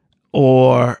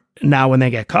 or now when they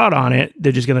get caught on it,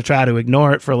 they're just gonna try to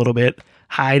ignore it for a little bit,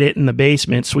 hide it in the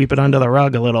basement, sweep it under the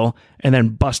rug a little, and then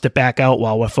bust it back out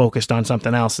while we're focused on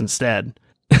something else instead.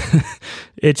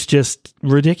 It's just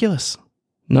ridiculous.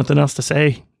 Nothing else to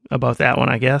say about that one,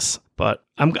 I guess. But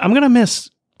I'm going to miss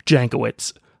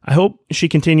Jankowicz. I hope she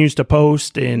continues to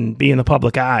post and be in the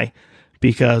public eye,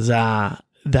 because that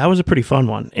was a pretty fun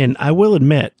one. And I will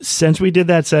admit, since we did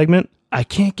that segment, I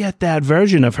can't get that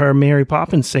version of her Mary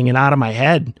Poppins singing out of my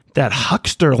head. That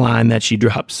huckster line that she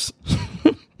drops.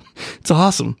 It's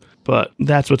awesome. But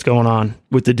that's what's going on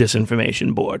with the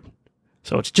disinformation board.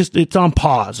 So it's on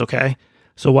pause, okay?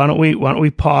 So why don't we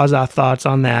pause our thoughts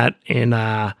on that, and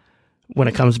when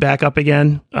it comes back up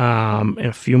again in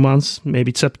a few months,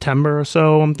 maybe September or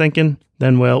so, I'm thinking,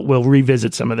 then we'll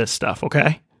revisit some of this stuff,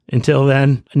 okay? Until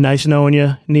then, nice knowing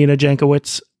you, Nina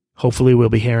Jankowicz. Hopefully we'll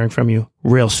be hearing from you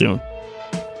real soon.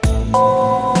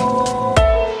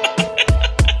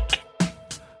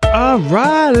 All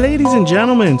right, ladies and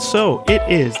gentlemen, so it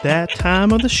is that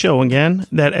time of the show again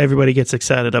that everybody gets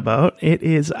excited about. It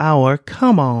is our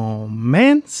Come On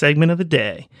Man segment of the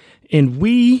day, and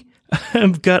we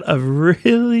have got a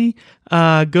really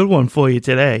good one for you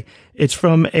today. It's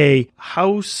from a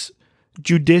House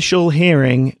judicial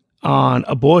hearing on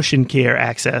abortion care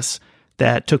access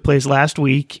that took place last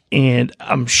week, and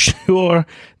I'm sure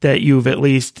that you've at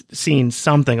least seen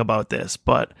something about this,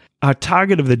 but our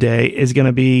target of the day is going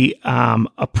to be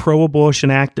a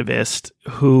pro-abortion activist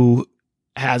who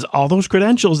has all those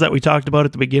credentials that we talked about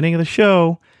at the beginning of the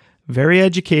show, very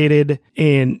educated,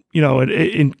 and,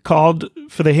 and called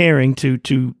for the hearing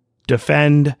to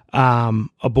defend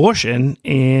abortion.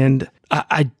 And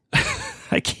I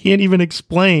can't even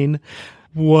explain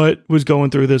what was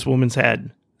going through this woman's head.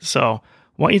 So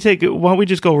why don't we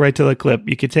just go right to the clip?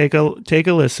 You could take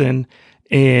a listen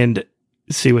and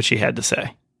see what she had to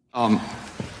say.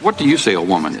 What do you say a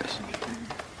woman is?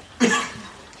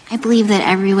 I believe that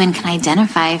everyone can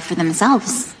identify for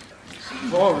themselves.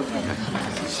 Do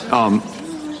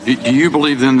you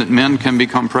believe then that men can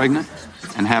become pregnant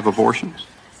and have abortions?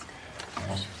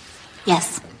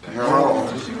 Yes.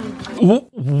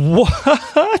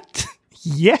 What?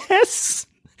 Yes.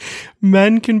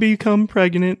 Men can become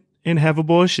pregnant and have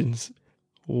abortions.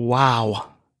 Wow.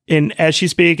 And as she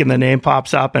speaks, and the name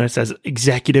pops up and it says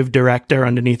executive director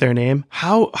underneath her name.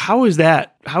 How is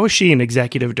that? How is she an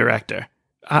executive director?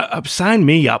 Sign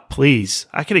me up, please.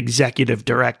 I could executive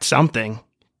direct something.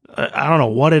 I don't know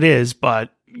what it is, but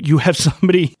you have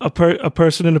somebody, a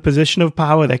person in a position of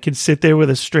power that can sit there with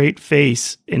a straight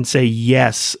face and say,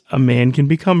 yes, a man can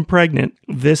become pregnant.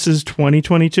 This is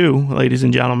 2022, ladies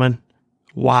and gentlemen.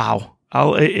 Wow.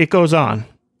 It goes on.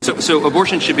 So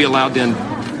abortion should be allowed then,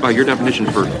 by your definition,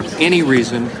 for any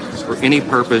reason, for any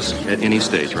purpose, at any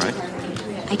stage, right?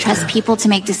 I trust people to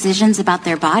make decisions about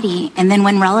their body, and then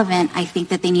when relevant, I think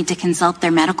that they need to consult their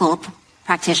medical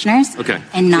practitioners. Okay.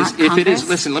 And not if Congress. it is,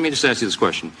 listen, let me just ask you this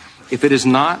question. If it is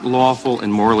not lawful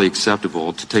and morally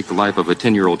acceptable to take the life of a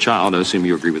 10-year-old child, I assume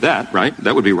you agree with that, right?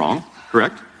 That would be wrong,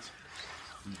 correct?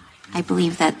 I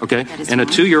believe that. Okay. That is and wrong.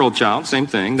 a 2-year-old child, same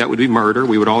thing. That would be murder.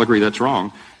 We would all agree that's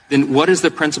wrong. Then what is the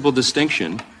principal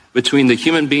distinction between the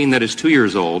human being that is 2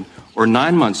 years old, or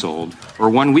 9 months old, or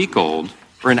 1 week old,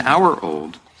 or an hour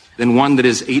old, than one that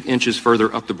is 8 inches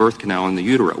further up the birth canal in the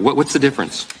utero? What's the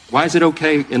difference? Why is it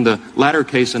okay in the latter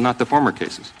case and not the former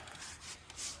cases?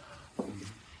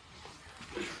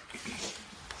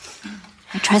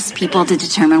 I trust people to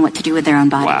determine what to do with their own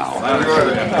bodies. Wow.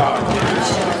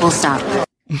 We'll stop.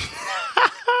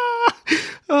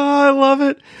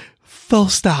 full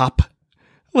stop.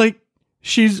 Like,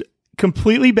 she's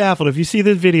completely baffled. If you see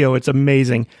this video, it's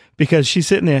amazing because she's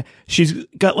sitting there. She's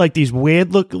got like these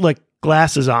weird look like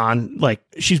glasses on. Like,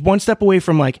 she's one step away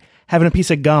from like having a piece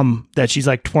of gum that she's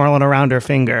like twirling around her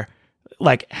finger,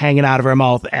 like hanging out of her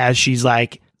mouth as she's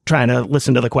like trying to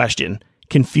listen to the question,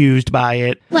 confused by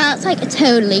it. Well, it's like a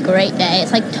totally great day.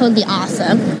 It's like totally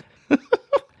awesome.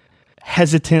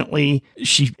 Hesitantly,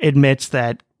 she admits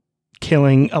that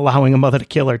allowing a mother to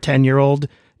kill her 10-year-old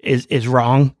is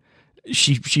wrong.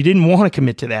 She didn't want to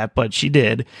commit to that, but she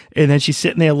did. And then she's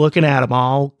sitting there looking at him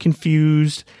all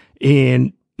confused,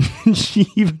 and she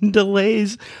even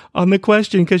delays on the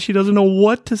question because she doesn't know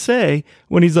what to say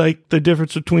when he's like, the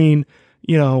difference between,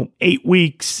 8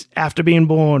 weeks after being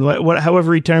born,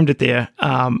 however he termed it there,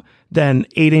 then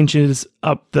 8 inches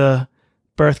up the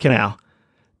birth canal.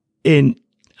 And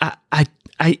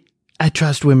I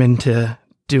trust women to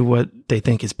do what they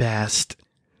think is best.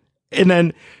 And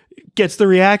then gets the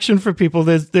reaction for people.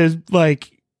 There's like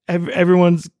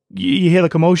everyone's, you hear the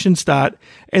commotion start,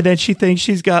 and then she thinks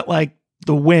she's got like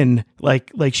the win,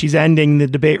 like she's ending the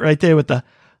debate right there with the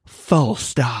full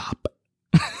stop.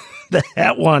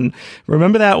 That one,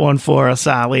 remember that one for us,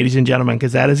 ladies and gentlemen,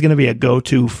 because that is going to be a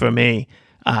go-to for me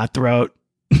throughout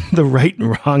the Right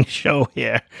and Wrong show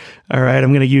here. All right,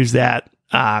 I'm going to use that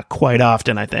quite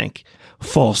often, I think.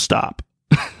 Full stop.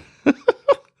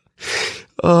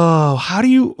 Oh, how do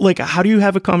you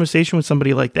have a conversation with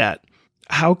somebody like that?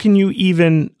 How can you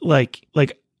even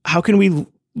how can we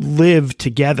live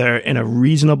together in a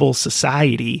reasonable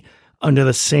society under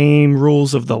the same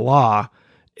rules of the law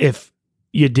if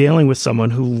you're dealing with someone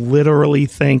who literally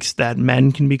thinks that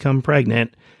men can become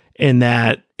pregnant and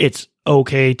that it's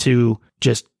okay to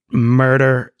just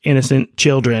murder innocent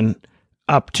children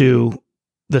up to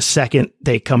the second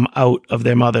they come out of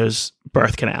their mother's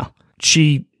birth canal?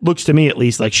 She looks to me, at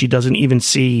least, like she doesn't even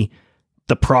see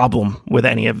the problem with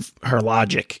any of her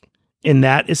logic. And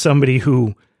that is somebody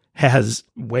who has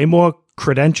way more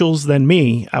credentials than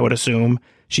me, I would assume.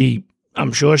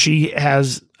 I'm sure she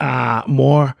has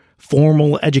more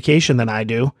formal education than I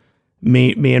do.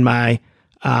 Me and my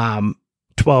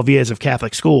 12 years of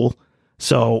Catholic school.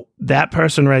 So that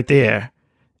person right there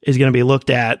is going to be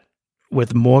looked at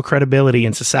with more credibility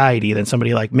in society than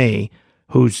somebody like me,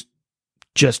 who's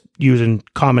just using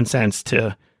common sense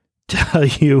to tell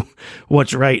you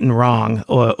what's right and wrong,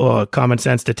 or common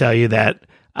sense to tell you that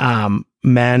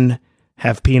men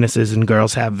have penises and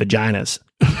girls have vaginas,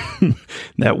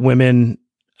 that women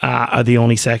are the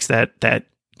only sex that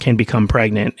can become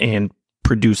pregnant and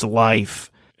produce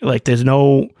life. Like, that's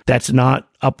not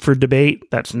up for debate.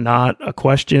 That's not a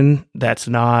question. That's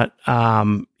not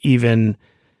even,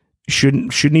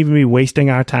 shouldn't even be wasting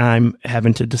our time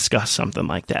having to discuss something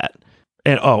like that.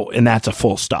 And that's a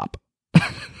full stop.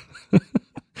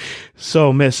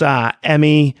 So Miss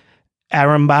Emmy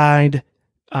Arambide,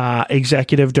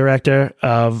 executive director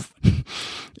of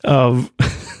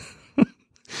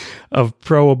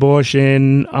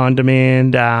pro-abortion,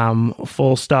 on-demand,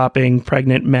 full-stopping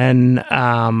pregnant men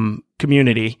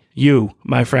community, you,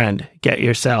 my friend, get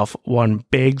yourself one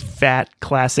big, fat,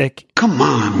 classic. Come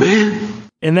on, man.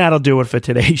 And that'll do it for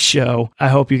today's show. I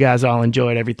hope you guys all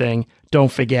enjoyed everything.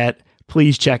 Don't forget,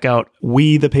 please check out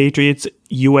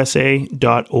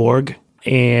wethepatriotsusa.org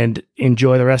and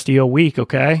enjoy the rest of your week,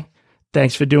 okay?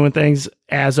 Thanks for doing things,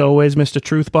 as always, Mr.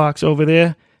 Truthbox over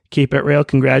there. Keep it real.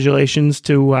 Congratulations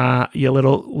to your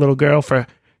little girl for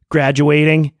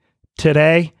graduating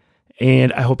today,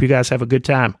 and I hope you guys have a good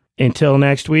time. Until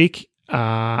next week,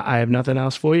 I have nothing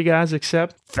else for you guys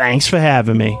except thanks for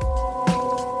having me.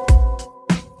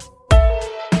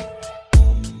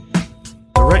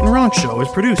 The Right and Wrong Show is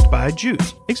produced by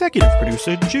Juice. Executive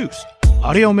producer, Juice.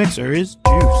 Audio mixer is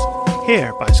Juice.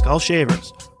 Hair by Skull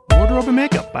Shavers. Wardrobe and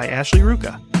makeup by Ashley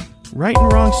Ruka. Right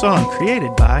and Wrong song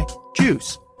created by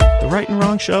Juice. The Right and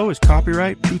Wrong Show is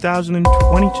copyright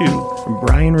 2022 from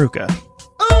Brian Ruka.